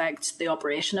then affects the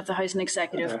operation of the Housing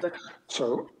Executive. Okay.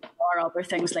 So there are other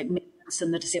things like maintenance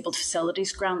and the Disabled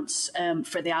Facilities Grants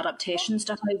for the adaptations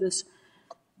to houses.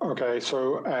 Okay,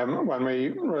 so when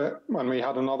we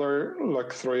had another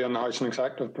look through, and the Housing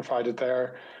Executive provided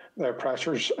their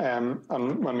pressures, and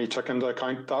when we took into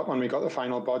account that, when we got the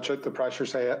final budget, the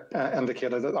pressures they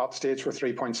indicated at that stage were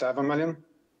 3.7 million.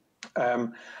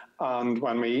 And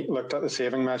when we looked at the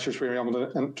saving measures, we were able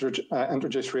to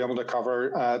introduce, we were able to cover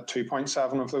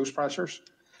 2.7 of those pressures,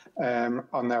 and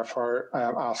therefore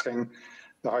asking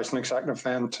the Housing Executive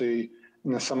then to,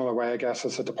 in a similar way, I guess,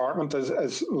 as the department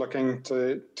is looking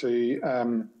to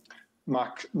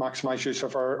maximise use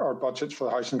of our budgets for the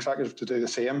Housing Executive to do the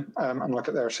same and look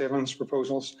at their savings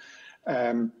proposals.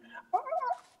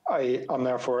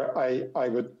 Therefore I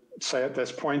would say at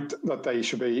this point that they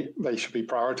should be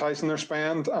prioritising their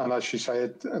spend, and as you say,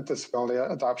 disability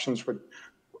adoptions would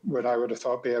I would have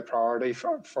thought be a priority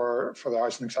for the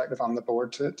Housing Executive and the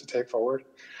board to take forward.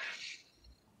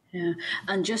 Yeah,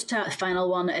 and just a final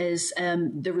one is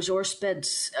the resource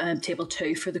bids, Table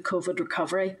 2 for the COVID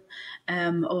recovery.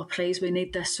 Oh, please, we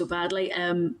need this so badly.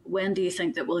 When do you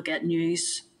think that we'll get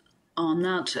news on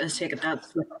that? I take it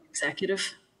that's with the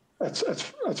executive. It's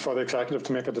for the executive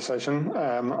to make a decision,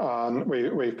 and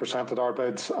we've presented our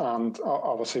bids, and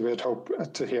obviously we'd hope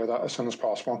to hear that as soon as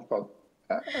possible. But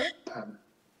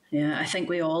yeah, I think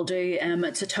we all do.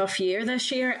 It's a tough year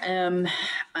this year.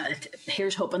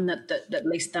 Here's hoping that at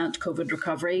least that COVID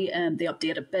recovery and the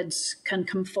updated bids can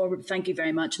come forward. Thank you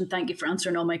very much, and thank you for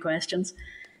answering all my questions.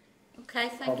 Okay,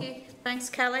 thank you.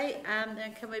 Thanks, Kelly.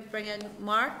 Then can we bring in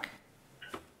Mark?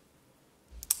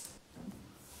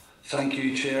 Thank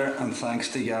you, Chair, and thanks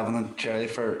to Gavin and Jerry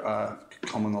for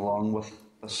coming along with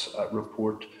this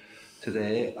report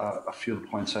today. A few of the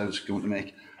points I was going to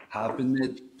make have been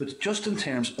made, but just in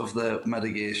terms of the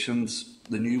mitigations,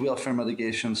 the new welfare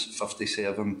mitigations,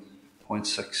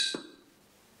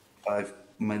 57.65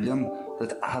 million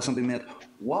that hasn't been made.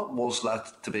 What was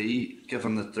that to be,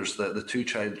 given that there's the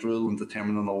two-child rule and the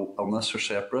terminal illness are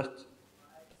separate?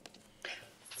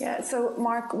 Yeah, so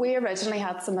Mark, we originally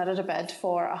had submitted a bid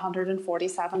for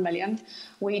 147 million.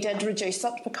 We did reduce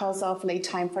it because of lead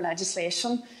time for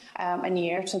legislation in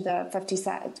year to the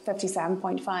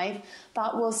 57.5.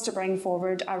 That was to bring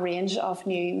forward a range of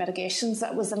new mitigations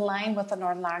that was in line with the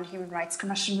Northern Ireland Human Rights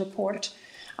Commission report,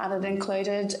 and it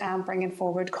included bringing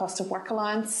forward cost of work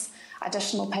allowance,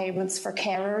 additional payments for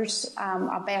carers,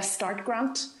 a Best Start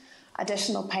grant,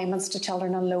 additional payments to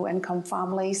children in low-income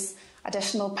families,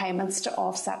 additional payments to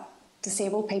offset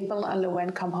disabled people in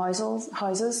low-income houses,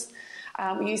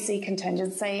 UC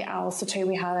contingency, and also too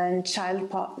we had in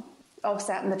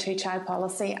offsetting the two-child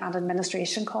policy and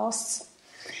administration costs.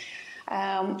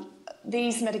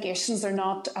 These mitigations are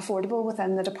not affordable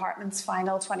within the department's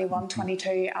final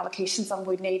 21-22 allocations and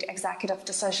would need executive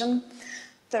decision.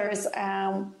 There's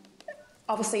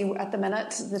obviously at the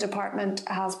minute the department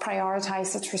has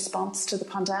prioritised its response to the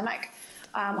pandemic.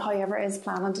 However, is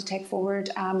planning to take forward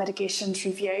a mitigations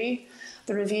review.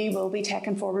 The review will be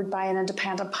taken forward by an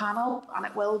independent panel, and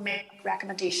it will make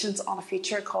recommendations on a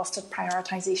future costed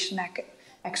prioritisation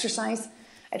exercise.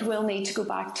 It will need to go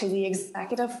back to the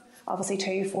executive, obviously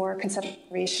too, for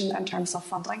consideration in terms of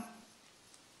funding.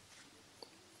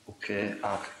 Okay,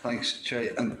 thanks,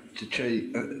 Cherry. And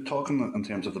Cherry, talking in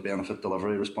terms of the benefit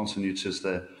delivery response and use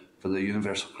for the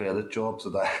universal credit jobs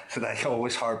that I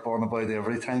always harp on about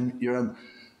every time you're in,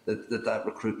 that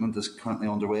recruitment is currently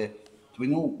underway. Do we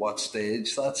know what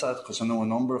stage that's at? Because I know a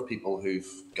number of people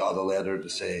who've got a letter to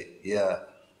say, yeah,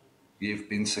 you've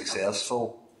been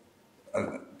successful,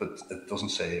 but it doesn't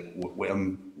say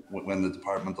when the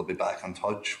department will be back in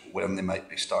touch, when they might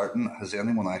be starting. Has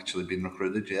anyone actually been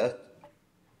recruited yet?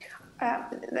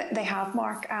 They have,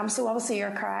 Mark. So obviously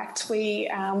you're correct. We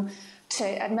to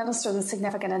administer the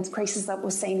significant increases that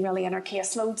we've seen really in our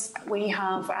caseloads, we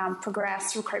have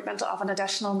progressed recruitment of an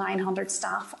additional 900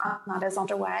 staff, and that is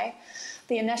underway.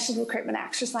 The initial recruitment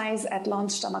exercise it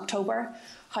launched in October.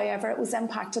 However, it was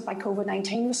impacted by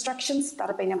COVID-19 restrictions that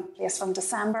had been in place from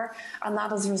December, and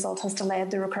that as a result has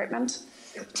delayed the recruitment.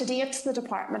 To date, the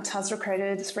department has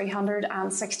recruited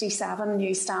 367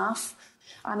 new staff,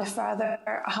 and a further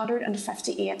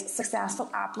 158 successful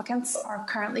applicants are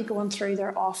currently going through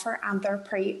their offer and their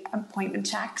pre-appointment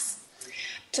checks.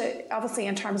 Obviously,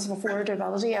 in terms of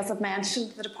affordability, as I've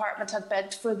mentioned, the department had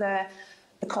bid for the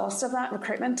cost of that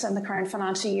recruitment in the current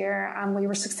financial year, and we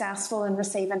were successful in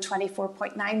receiving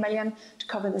 24.9 million to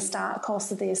cover the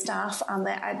cost of the staff and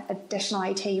the additional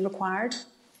IT required.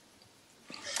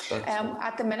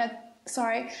 At the minute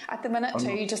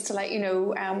too, just to let you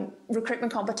know,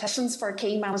 recruitment competitions for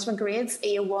key management grades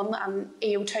AO1 and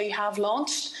AO2 have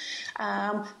launched.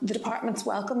 The department's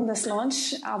welcomed this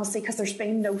launch, obviously, because there's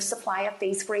been no supply at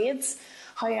these grades.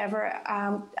 However,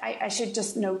 I should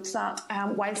just note that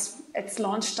whilst it's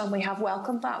launched and we have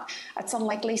welcomed that, it's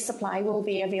unlikely supply will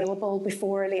be available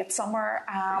before late summer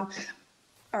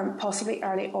or possibly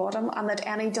early autumn, and that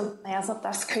any delays of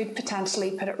this could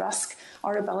potentially put at risk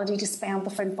our ability to spend the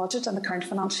full budget in the current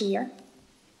financial year.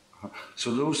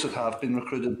 So those that have been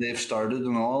recruited, they've started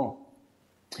and all?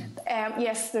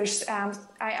 Yes, there's, as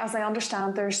I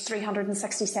understand, there's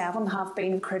 367 have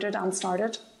been recruited and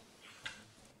started.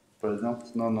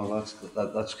 Brilliant. No,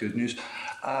 that's good news.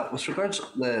 With regards to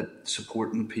the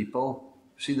supporting people,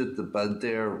 see that the bid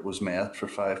there was met for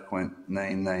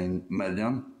 5.99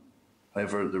 million.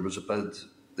 However, there was a bid,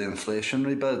 the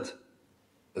inflationary bid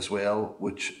as well,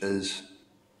 which is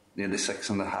nearly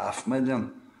 6.5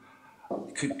 million.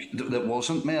 That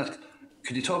wasn't met.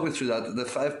 Could you talk me through that? The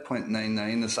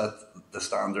 5.99, is that the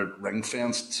standard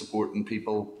ring-fenced supporting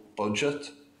people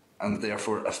budget? And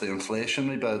therefore, if the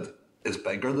inflationary bid is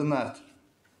bigger than that,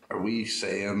 are we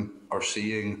saying or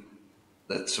seeing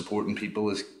that supporting people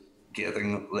is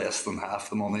getting less than half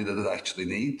the money that it actually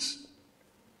needs?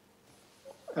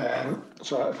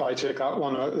 So if I take that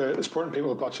one, the supporting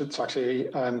people budget's actually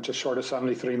just short of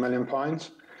 £73 million.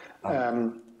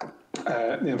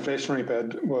 The inflationary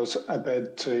bid was a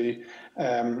bid to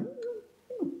I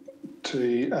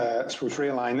suppose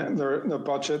realign their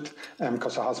budget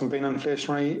because there hasn't been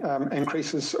inflationary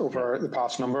increases over the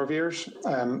past number of years.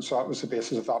 So that was the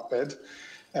basis of that bid,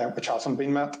 which hasn't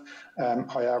been met.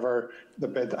 However, the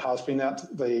bid that has been met,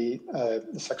 the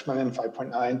 6 million,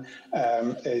 5.9,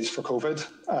 is for COVID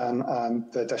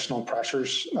and the additional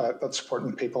pressures that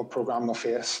supporting people programme will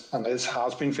face and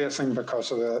has been facing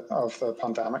because of the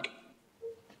pandemic.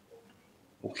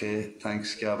 Okay,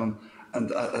 thanks, Gavin.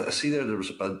 And I see there was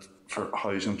a bid for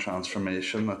housing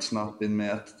transformation that's not been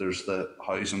met. There's the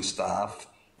housing staff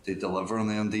to deliver on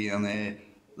the NDNA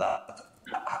that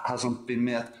hasn't been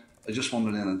met. I just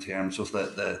wondered in terms of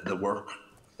the work,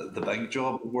 the big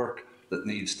job of work that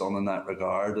needs done in that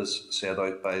regard as set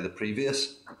out by the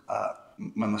previous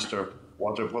Minister.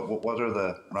 What are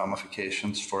the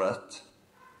ramifications for it?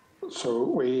 So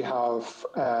we have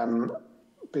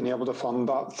been able to fund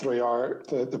that through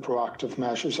the proactive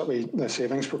measures the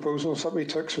savings proposals that we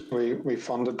took. So we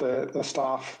funded the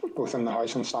staff, both in the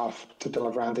housing staff to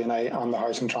deliver NDNA and the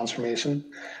housing transformation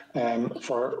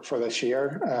for this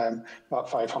year. That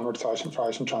 500,000 for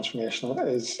housing transformation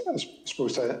is I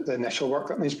suppose the initial work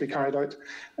that needs to be carried out,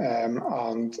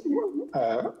 and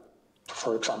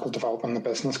for example, developing the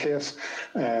business case.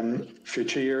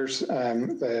 Future years,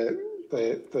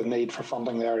 the need for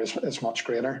funding there is much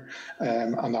greater,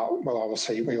 and that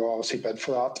we will obviously bid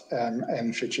for that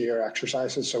in future year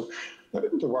exercises. So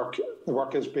the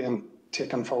work is being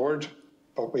taken forward,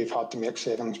 but we've had to make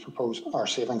savings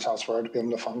elsewhere to be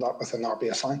able to fund that within our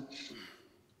baseline.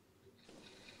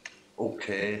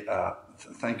 Okay,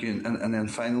 thank you. And then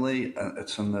finally,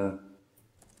 it's in the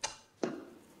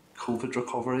COVID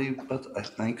recovery bit, I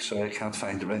think. Sorry, I can't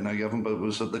find it right now, Gavin, but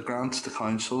was it the grants to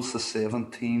councils, the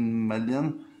 17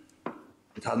 million?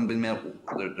 It hadn't been met.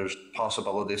 There's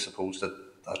possibility, I suppose, that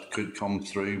could come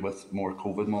through with more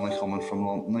COVID money coming from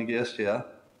London, I guess, yeah?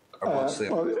 Or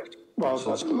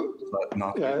what's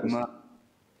not getting that?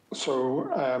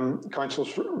 So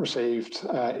councils received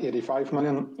 85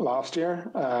 million last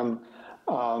year,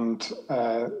 and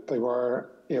they were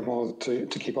able to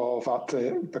keep all of that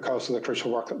because of the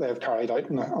crucial work that they've carried out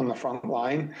on the front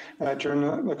line during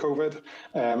the COVID.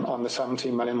 And the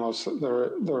 17 million was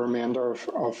the remainder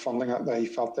of funding that they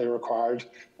felt they required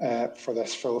for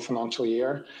this full financial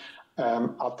year.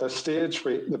 At this stage,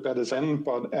 the bid is in,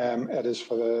 but it is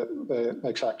for the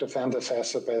executive then to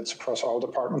assess the bids across all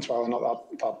departments, whether or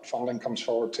not that funding comes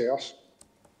forward to us.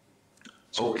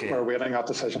 So we're waiting that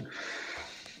decision.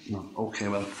 Okay,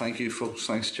 well, thank you, folks.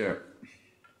 Thanks, Chair.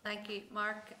 Thank you,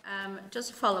 Mark. Just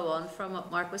to follow on from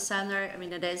what Mark was saying there, I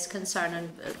mean, it is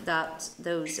concerning that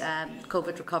those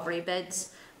COVID recovery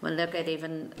bids, we'll look at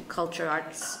even culture,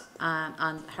 arts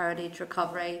and heritage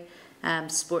recovery,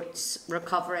 sports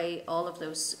recovery, all of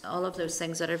those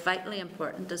things that are vitally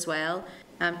important as well.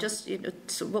 Just, you know,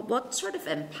 so what sort of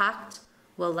impact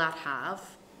will that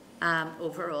have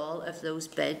overall if those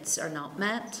bids are not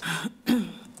met?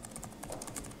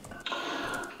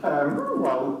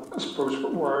 Well, I suppose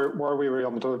where we were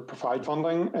able to provide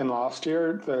funding in last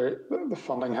year, the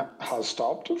funding has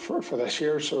stopped for this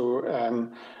year. So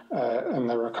in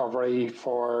the recovery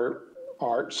for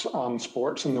arts and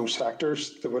sports in those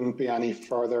sectors, there wouldn't be any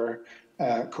further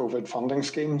COVID funding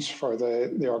schemes for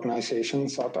the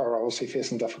organisations that are obviously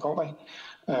facing difficulty.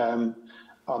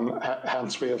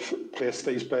 Hence, we have placed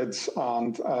these bids,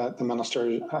 and the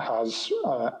Minister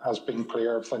has been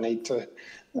clear of the need to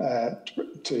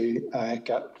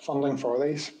get funding for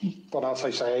these. But as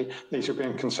I say, these are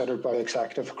being considered by the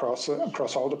executive across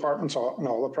all departments and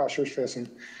all the pressures facing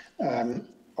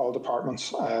all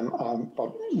departments.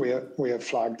 But we have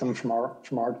flagged them from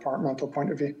our departmental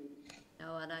point of view.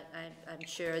 No, and I'm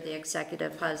sure the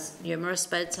executive has numerous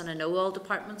bids, and I know all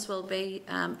departments will be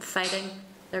fighting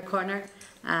their corner.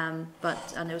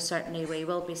 But I know certainly we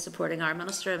will be supporting our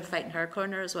Minister and fighting her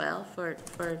corner as well for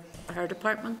her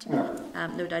department.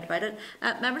 No doubt about it.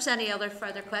 Members, any other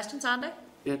further questions, Andy?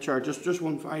 Yeah, Chair, just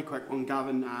one very quick one,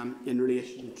 Gavin, in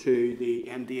relation to the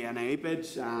MDNA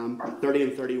bids, 30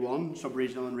 and 31,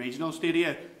 sub-regional and regional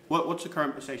stadia. What's the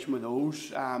current position with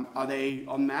those? Are they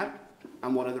unmet,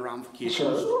 and what are the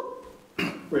ramifications? Sure.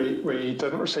 We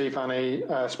didn't receive any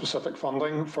specific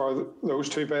funding for those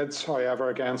two bids. However,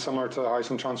 again, similar to the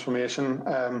housing transformation,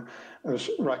 it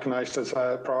was recognised as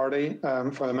a priority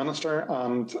for the Minister,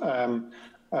 and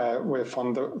we've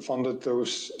funded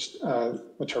those,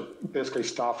 which are basically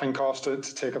staffing costs to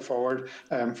take it forward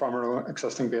from our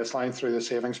existing baseline through the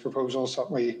savings proposals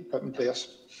that we put in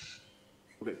place.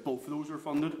 Okay, both of those are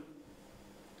funded?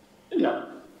 Yeah.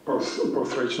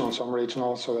 Both regional and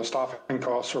sub-regional. So the staffing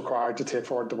costs required to take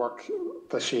forward the work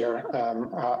this year,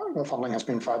 the funding has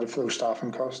been provided for those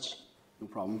staffing costs. No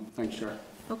problem. Thanks, Chair.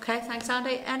 Okay, thanks,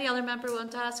 Andy. Any other member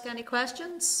want to ask any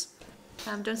questions?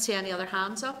 Don't see any other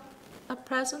hands up at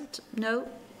present. No.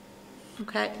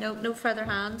 Okay, no further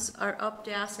hands are up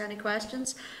to ask any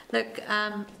questions. Look,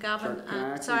 Gavin,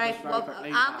 sorry,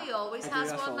 Andy always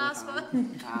has one last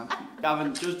one.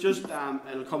 Gavin, just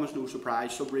it'll come as no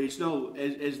surprise. Sub-regional,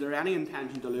 is there any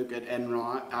intention to look at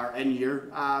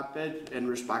in-year bid in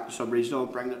respect to sub-regional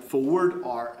and bring it forward,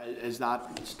 or is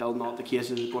that still not the case?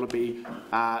 Is it going to be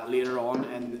later on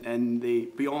in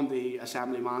the beyond the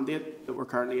Assembly mandate that we're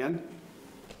currently in?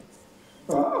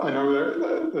 I know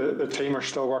the team are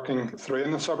still working through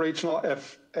in the sub-regional.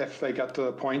 If they get to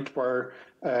the point where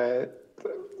that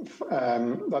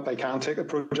they can take the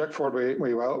project forward,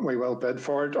 we will bid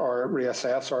for it or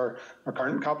reassess our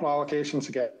current capital allocations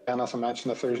again. As I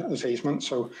mentioned, if there's easement.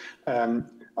 So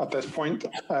at this point,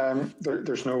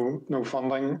 there's no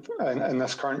funding in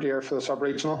this current year for the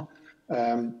sub-regional,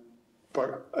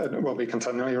 but it will be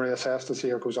continually reassessed as the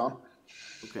year goes on.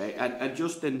 Okay, and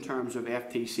just in terms of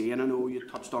FTC, and I know you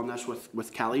touched on this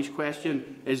with Kelly's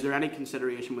question, is there any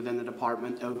consideration within the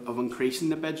department of increasing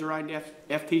the bids around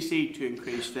FTC to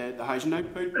increase the housing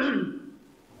output?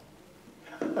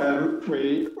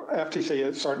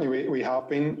 FTC, certainly we have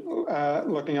been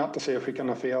looking at to see if we can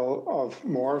avail of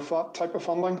more of that type of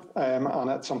funding, and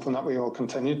it's something that we will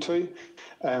continue to.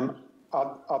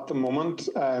 At the moment,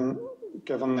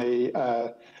 given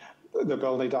the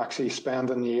ability to actually spend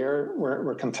in the year,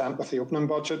 we're content with the opening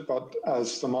budget, but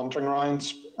as the monitoring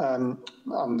rounds and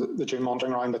the June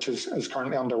monitoring round, which is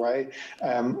currently underway,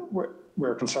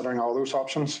 we're considering all those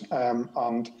options,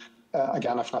 and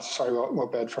again, if necessary, we'll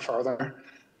bid for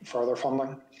further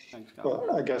funding. Thanks, but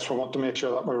I guess we want to make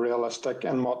sure that we're realistic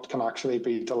in what can actually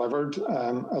be delivered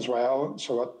as well.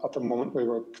 So at the moment, we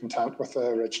were content with the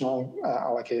original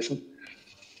allocation.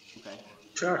 Okay.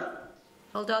 Sure.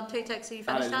 Hold on, 2 ticks. Are you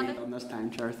finished, Andy? On this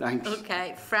time, Chair. Thanks.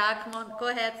 Okay, Frag, come on, go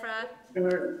ahead, Frag.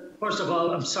 First of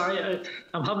all, I'm sorry,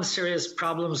 I'm having serious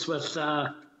problems with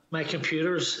my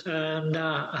computers, and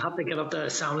I have to get up to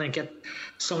Assembly and get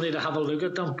somebody to have a look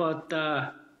at them. But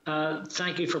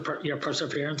thank you for your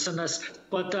perseverance in this.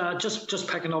 But just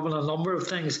picking up on a number of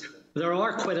things, there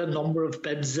are quite a number of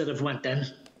bids that have went in.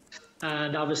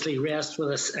 and obviously rests with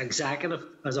us executive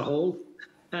as a whole.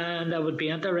 And it would be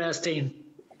interesting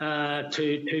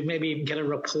to maybe even get a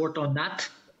report on that,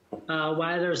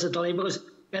 why there's a delay, because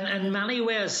in many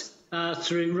ways,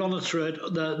 running through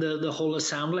it, the whole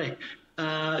assembly,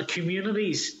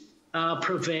 communities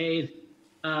provide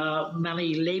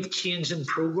many life-changing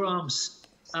programmes,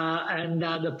 and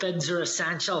the bids are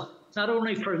essential, not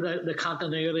only for the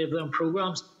continuity of them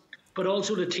programmes, but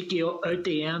also to take you out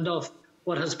the end of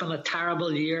what has been a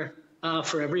terrible year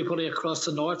for everybody across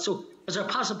the north. So is there a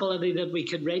possibility that we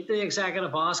could write the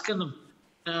executive asking them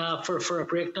for a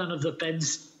breakdown of the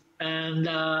bids and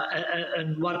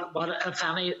what if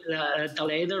any,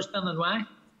 delay there's been and why?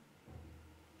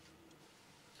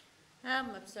 I've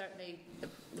certainly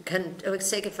can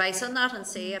seek advice on that and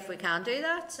see if we can do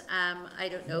that. I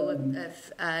don't know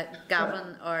if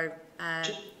Gavin or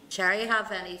Cherry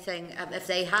have anything, if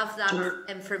they have that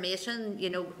information, you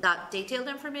know, that detailed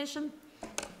information.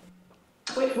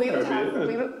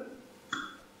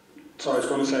 Sorry, I was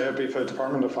going to say it'd be for the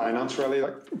Department of Finance really,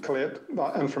 like, collate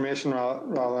that information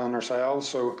rather than ourselves.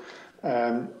 So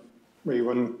we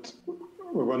wouldn't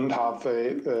have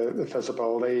the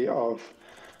visibility of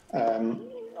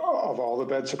all the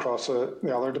bids across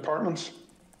the other departments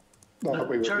that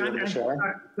we would be able to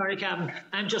share. Sorry, Gavin,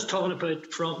 I'm just talking about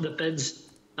from the bids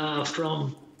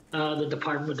from the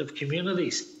Department of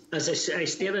Communities. As I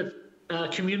stated,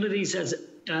 communities is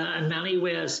in many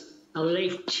ways a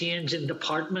life-changing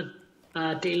department,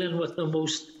 dealing with the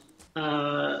most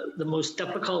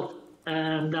difficult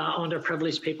and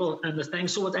underprivileged people and the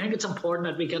things. So I think it's important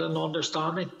that we get an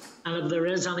understanding, and if there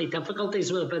is any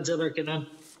difficulties with the bids that are getting in,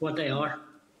 what they are.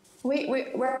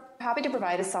 We're happy to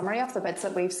provide a summary of the bids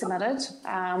that we've submitted,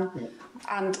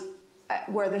 and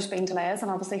where there's been delays,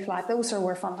 and obviously flag those, or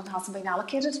where funding hasn't been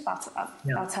allocated.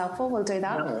 That's helpful. We'll do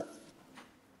that.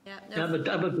 That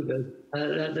would be good.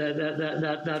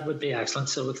 That would be excellent.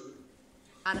 So.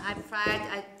 And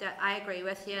I agree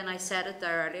with you, and I said it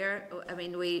there earlier. I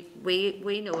mean,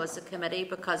 we know as a committee,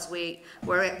 because we're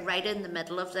right in the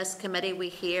middle of this committee.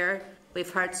 We've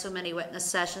heard so many witness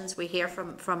sessions. We hear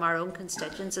from our own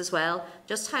constituents as well,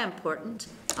 just how important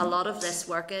a lot of this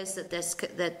work is that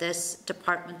this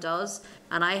department does.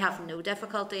 And I have no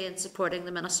difficulty in supporting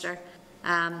the minister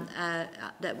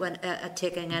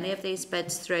taking any of these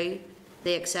bids through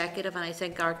the executive, and I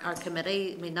think our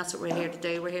committee, I mean, that's what we're here to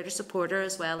do. We're here to support her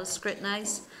as well as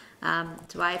scrutinise.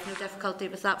 So I have no difficulty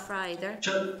with that for either.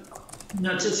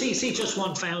 Now, to see just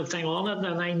one final thing on it,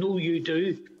 and I know you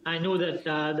do. I know that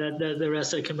the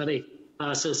rest of the committee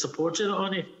supports it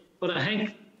on it, but I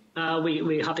think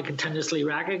we have to continuously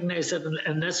recognise that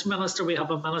in this minister, we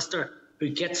have a minister who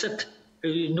gets it,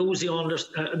 who knows the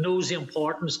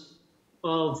importance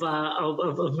of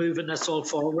moving this all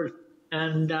forward,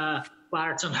 and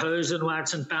whether it's in housing, whether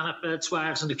it's in benefits, whether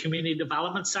it's in the community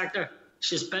development sector.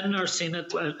 She's been there, seen it,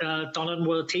 done it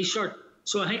with a T-shirt.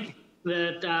 So I think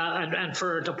that, and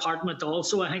for a department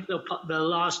also, I think the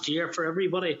last year for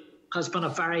everybody has been a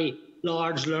very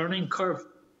large learning curve,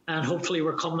 and hopefully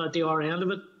we're coming at the other end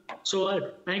of it. So I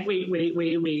think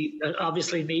we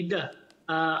obviously need to,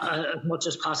 as much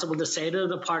as possible, to say to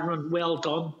the department, well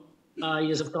done.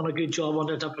 You have done a good job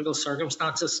under difficult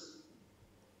circumstances.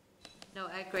 No,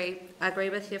 I agree. I agree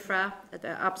with you, Fra.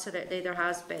 Absolutely, it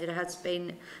has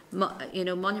been, you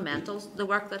know, monumental, the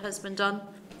work that has been done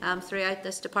throughout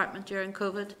this department during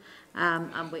COVID,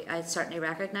 and I certainly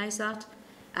recognise that.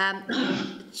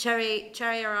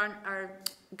 Cherry or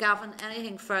Gavin,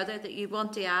 anything further that you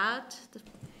want to add,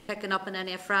 picking up on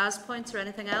any of Fra's points or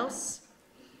anything else?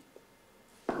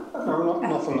 No,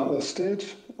 nothing at this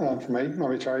stage for me.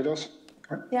 Maybe Cherry does.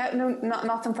 Yeah, no,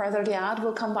 nothing further to add.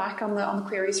 We'll come back on the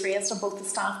queries raised on both the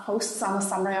staff posts and a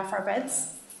summary of our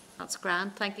bids. That's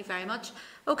grand. Thank you very much.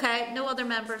 Okay, no other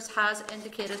members has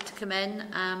indicated to come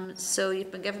in, so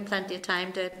you've been given plenty of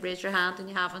time to raise your hand and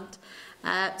you haven't.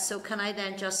 So can I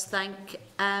then just thank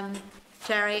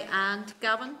Cherry and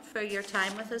Gavin for your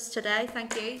time with us today.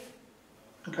 Thank you.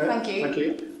 Okay. Thank you. Thank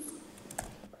you.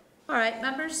 All right,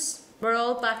 members, we're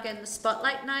all back in the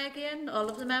spotlight now again, all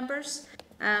of the members.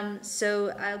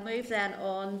 So I'll move then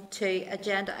on to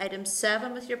agenda item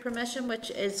 7 with your permission, which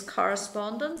is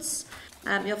correspondence.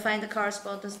 You'll find the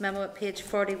correspondence memo at page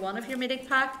 41 of your meeting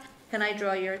pack. Can I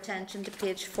draw your attention to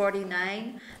page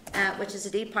 49, which is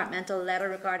a departmental letter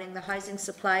regarding the housing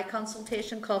supply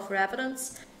consultation call for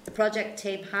evidence. The project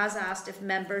team has asked if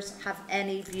members have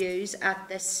any views at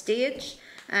this stage.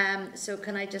 So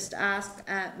can I just ask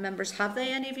members, have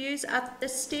they any views at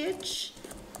this stage?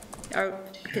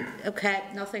 Okay,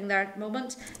 nothing there at the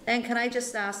moment. Then can I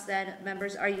just ask then,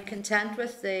 members, are you content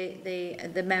with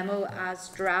the memo as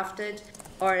drafted,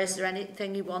 or is there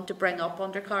anything you want to bring up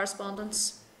under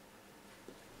correspondence?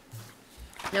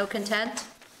 No content?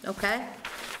 Okay.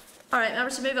 All right,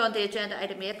 members, to move on to agenda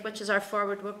item 8, which is our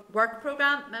forward work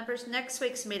programme. Members, next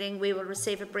week's meeting we will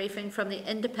receive a briefing from the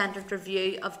Independent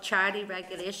Review of Charity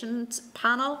Regulations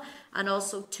panel, and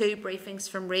also 2 briefings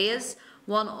from RAISE,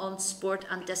 one on sport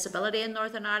and disability in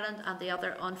Northern Ireland and the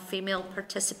other on female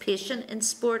participation in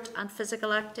sport and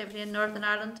physical activity in Northern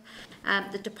Ireland.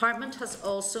 The department has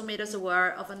also made us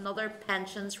aware of another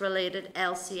pensions related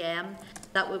LCM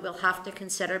that we will have to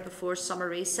consider before summer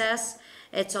recess.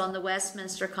 It's on the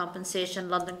Westminster Compensation,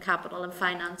 London Capital and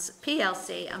Finance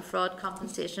PLC and Fraud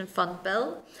Compensation Fund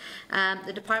Bill.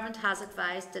 The department has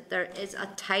advised that there is a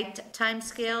tight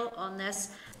timescale on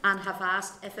this and have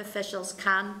asked if officials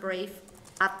can brief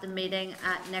at the meeting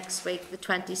next week, the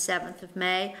 27th of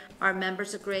May. Our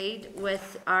members agreed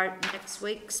with our next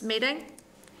week's meeting.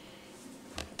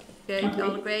 Good,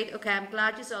 all agreed? Okay, I'm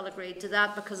glad you all agreed to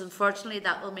that, because unfortunately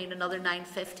that will mean another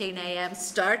 9:15 a.m.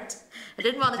 start. I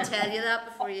didn't want to tell you that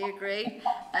before you agreed,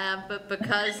 but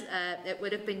because it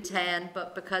would have been 10,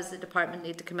 but because the department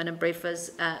need to come in and brief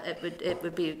us, it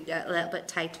would be a little bit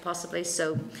tight possibly.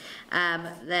 So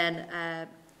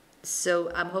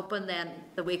So I'm hoping then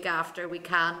the week after we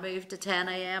can move to 10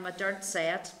 a.m. I daren't say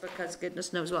it, because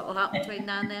goodness knows what will happen between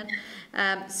now and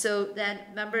then. So then,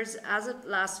 members, as of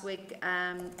last week,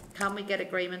 can we get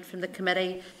agreement from the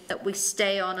committee that we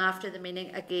stay on after the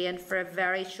meeting again for a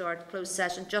very short closed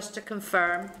session, just to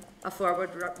confirm a forward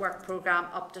work programme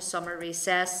up to summer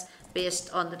recess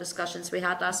based on the discussions we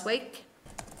had last week?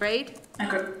 Agreed?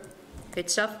 Agreed. Good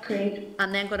stuff. Great.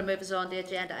 And then going to move us on to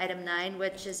agenda item 9,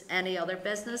 which is any other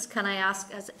business. Can I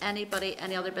ask, has anybody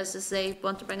any other business they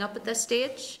want to bring up at this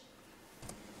stage?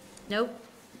 No?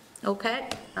 Okay,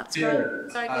 that's good.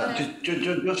 Sorry, go ahead.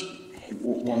 Just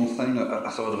one thing, I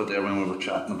thought of it there when we were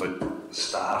chatting about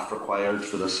staff required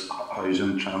for this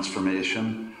housing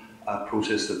transformation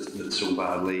process that so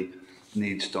badly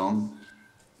needs done.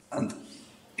 And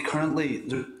currently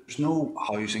there's no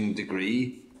housing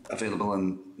degree available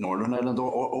in Northern Ireland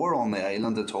or on the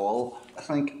island at all. I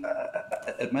think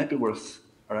it might be worth,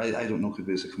 or I don't know, could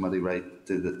we as a committee write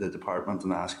to the department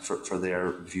and ask for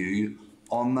their view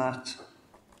on that?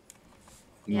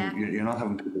 Yeah. You're not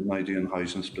having people now doing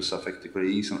housing specific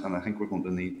degrees, and I think we're going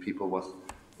to need people with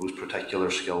those particular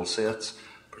skill sets,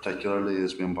 particularly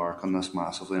as we embark on this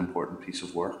massively important piece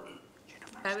of work.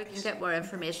 Okay, we can get more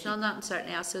information on that and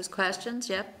certainly ask those questions.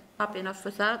 Yep, happy enough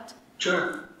with that.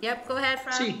 Sure. Yep, go ahead,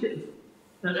 Frank. See,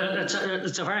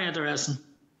 it's a very interesting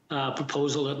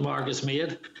proposal that Mark has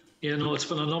made. You know, it's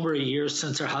been a number of years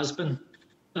since there has been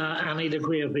any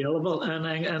degree available, and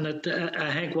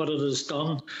I think what it has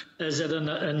done is that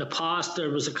in the past there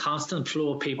was a constant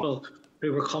flow of people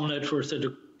who were coming out with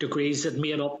the degrees that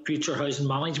made up future housing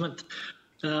management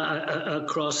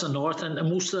across the north, and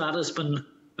most of that has been,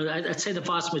 I'd say the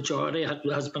vast majority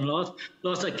has been lost.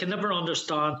 I can never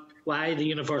understand why the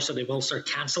University of Ulster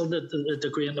cancelled the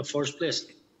degree in the first place,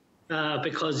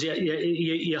 because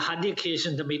you had the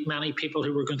occasion to meet many people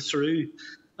who were going through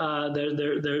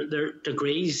their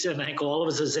degrees, and I think all of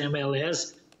us as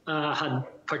MLAs had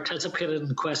participated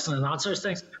in question and answers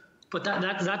things, but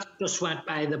that just went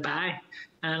by the by,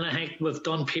 and I think we've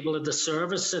done people a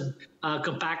disservice and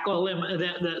gone back all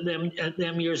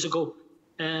them years ago,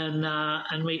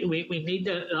 and we need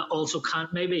to also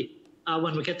maybe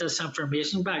when we get this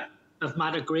information back, if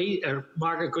Mark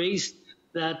agrees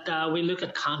that we look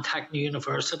at contacting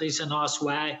universities and ask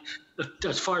why,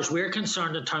 as far as we're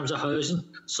concerned in terms of housing,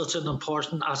 such an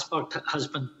important aspect has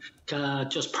been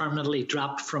just permanently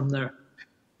dropped from their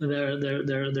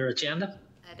agenda.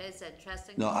 It is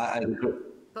interesting. No, I agree.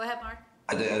 Go ahead, Mark.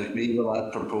 I agree with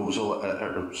that proposal,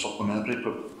 or supplementary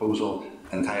proposal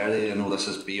entirely. I know this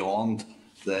is beyond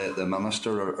the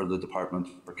Minister or the Department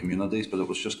for Communities, but it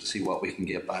was just to see what we can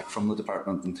get back from the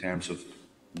Department in terms of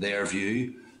their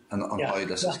view and on how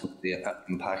this is going to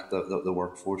impact the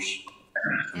workforce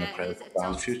in the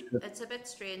present future. It's a bit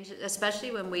strange,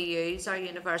 especially when we use our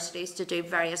universities to do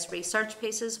various research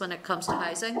pieces when it comes to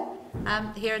housing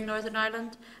here in Northern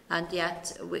Ireland, and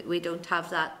yet we don't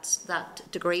have that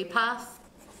degree path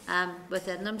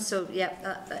within them. So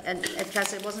yeah, and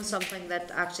because it wasn't something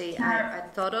that actually I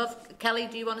thought of. Kelly,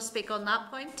 do you want to speak on that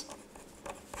point?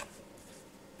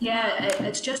 Yeah,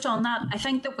 it's just on that. I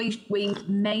think that we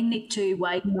may need to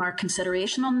widen our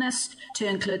consideration on this to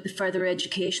include the further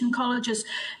education colleges.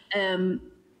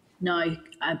 Now,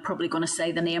 I'm probably going to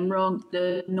say the name wrong.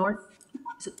 The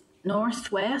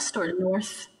Northwest or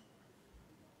North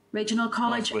Regional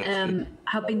College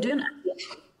have been doing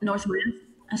Northwest.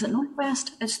 Is it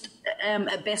Northwest? It's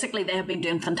basically they have been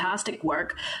doing fantastic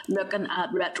work looking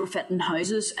at retrofitting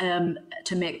houses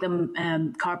to make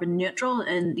them carbon neutral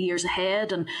in the years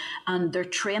ahead, and they're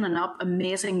training up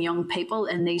amazing young people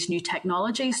in these new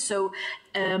technologies. So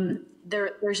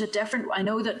there's a different. I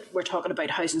know that we're talking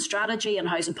about housing strategy and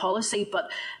housing policy,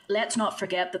 but let's not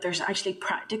forget that there's actually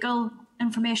practical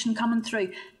information coming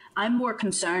through. I'm more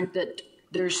concerned that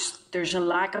there's a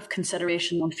lack of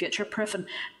consideration on future proofing.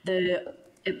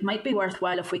 It might be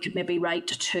worthwhile if we could maybe write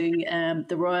to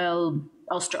the Royal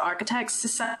Ulster Architects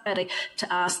Society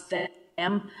to ask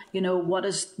them, what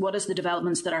is the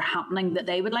developments that are happening that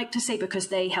they would like to see, because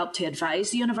they help to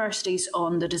advise the universities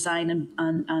on the design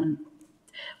and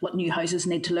what new houses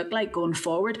need to look like going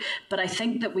forward. But I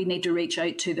think that we need to reach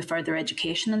out to the further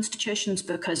education institutions,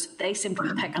 because they seem to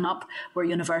be picking up where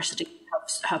universities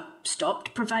have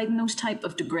stopped providing those type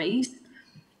of degrees.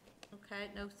 Okay,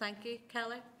 no, thank you,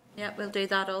 Kelly. Yeah, we'll do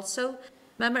that also.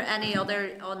 Remember any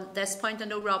other on this point? I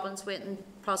know Robin's waiting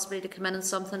possibly to come in on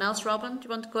something else. Robin, do you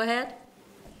want to go ahead?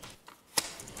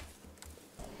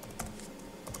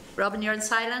 Robin, you're in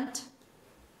silent.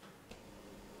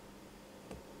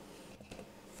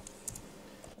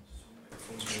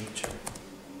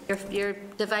 Your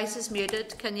device is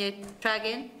muted. Can you try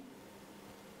again?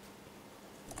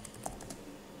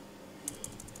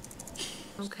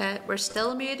 Okay, we're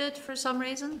still muted for some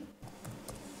reason.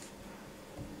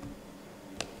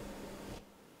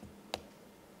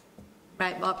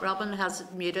 Right, Robin has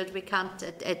it muted. We can't,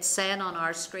 it's saying on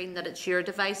our screen that it's your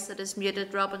device that is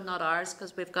muted, Robin, not ours,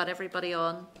 because we've got everybody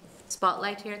on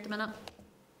spotlight here at the minute.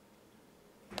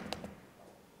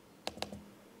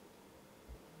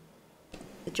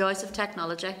 The joys of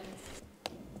technology.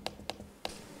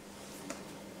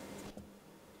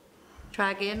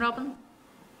 Try again, Robin.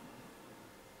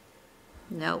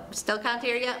 No, still can't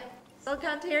hear you. Still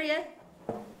can't hear you.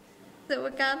 So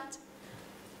we can't.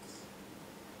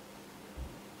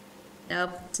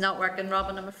 No, it's not working,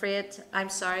 Robin, I'm afraid. I'm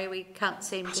sorry, we can't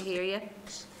seem to hear you.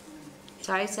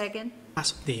 Sorry, say again.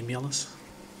 Ask them to email us.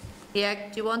 Yeah,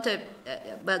 do you want to,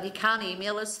 well, you can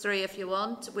email us through if you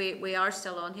want. We are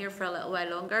still on here for a little while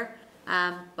longer.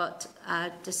 But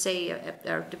to see,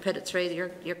 or to put it through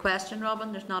your question,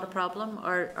 Robin, there's not a problem.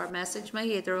 Or message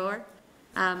me, either or.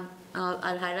 I'll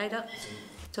highlight it.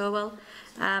 So I will.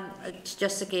 It's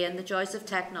just again, the joys of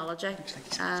technology.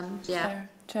 Yeah.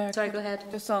 Chair, sorry, go ahead.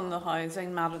 Just on the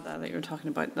housing matter that you were talking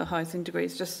about, the housing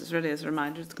degrees, just as really as a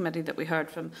reminder to the committee that we heard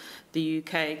from the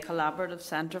UK Collaborative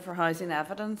Centre for Housing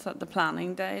Evidence at the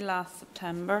planning day last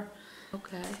September.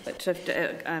 Okay. Which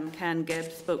Ken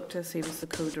Gibbs spoke to us, he was the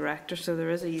co-director, so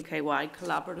there is a UK-wide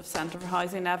Collaborative Centre for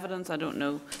Housing Evidence. I don't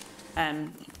know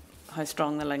how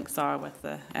strong the links are with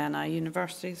the NI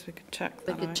universities. We could check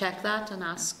that. We could check that and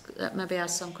maybe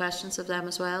ask some questions of them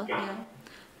as well. Yeah.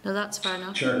 No, that's fair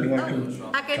enough. Sure,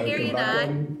 I can hear you now. I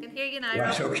can hear you now.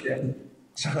 Right, okay.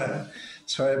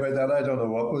 Sorry about that. I don't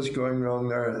know what was going wrong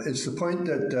there. It's the point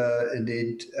that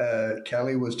indeed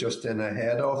Kelly was just in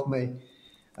ahead of me.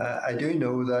 I do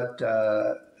know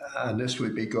that, and this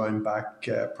would be going back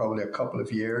probably a couple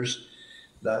of years,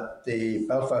 that the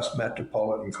Belfast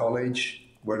Metropolitan College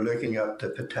were looking at the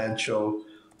potential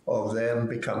of them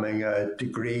becoming a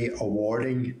degree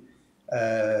awarding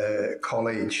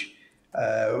college.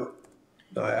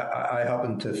 I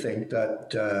happen to think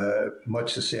that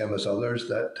much the same as others,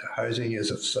 that housing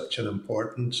is of such an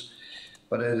importance,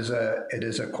 but it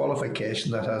is a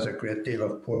qualification that has a great deal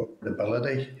of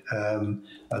portability and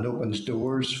opens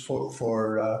doors for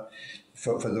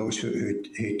those who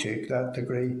take that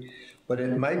degree. But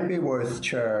it might be worth,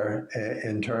 Chair,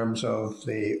 in terms of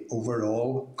the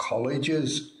overall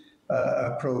colleges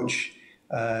approach,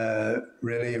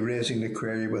 really raising the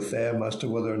query with them as to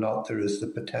whether or not there is the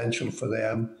potential for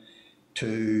them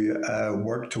to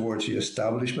work towards the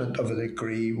establishment of a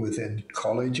degree within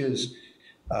colleges,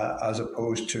 as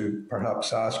opposed to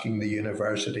perhaps asking the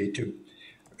university to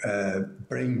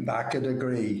bring back a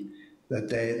degree that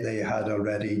they had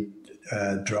already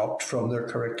dropped from their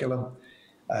curriculum.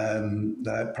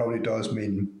 That probably does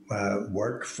mean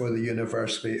work for the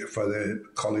university, for the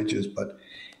colleges, but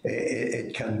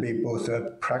it can be both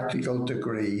a practical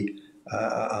degree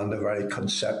and a very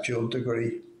conceptual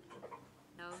degree.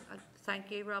 No, thank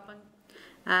you, Robin.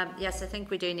 Yes, I think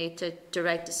we do need to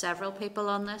write to several people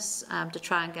on this to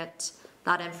try and get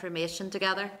that information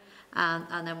together.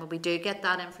 And then when we do get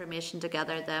that information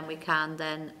together, then we can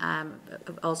then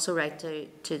also write to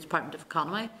the Department of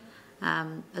Economy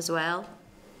as well,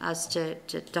 as to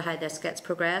how this gets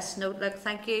progressed. No, look,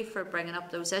 thank you for bringing up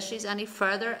those issues. Any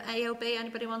further AOB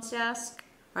anybody wants to ask?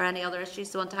 or any other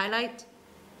issues you want to highlight?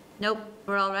 Nope,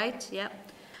 we're all right, yeah.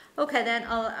 Okay, then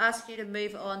I'll ask you to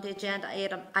move on to agenda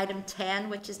item 10,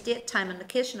 which is date, time and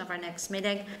location of our next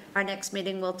meeting. Our next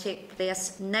meeting will take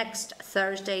place next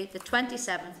Thursday, the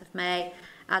 27th of May,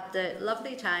 at the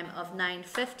lovely time of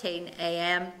 9:15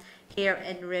 a.m. here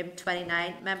in room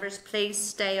 29. Members, please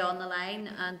stay on the line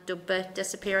and don't be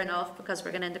disappearing off because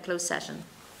we're going into closed session.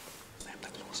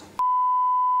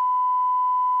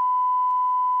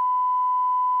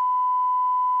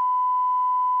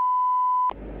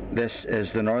 This is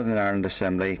the Northern Ireland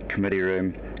Assembly Committee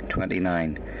Room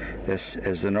 29. This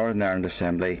is the Northern Ireland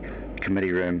Assembly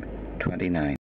Committee Room 29.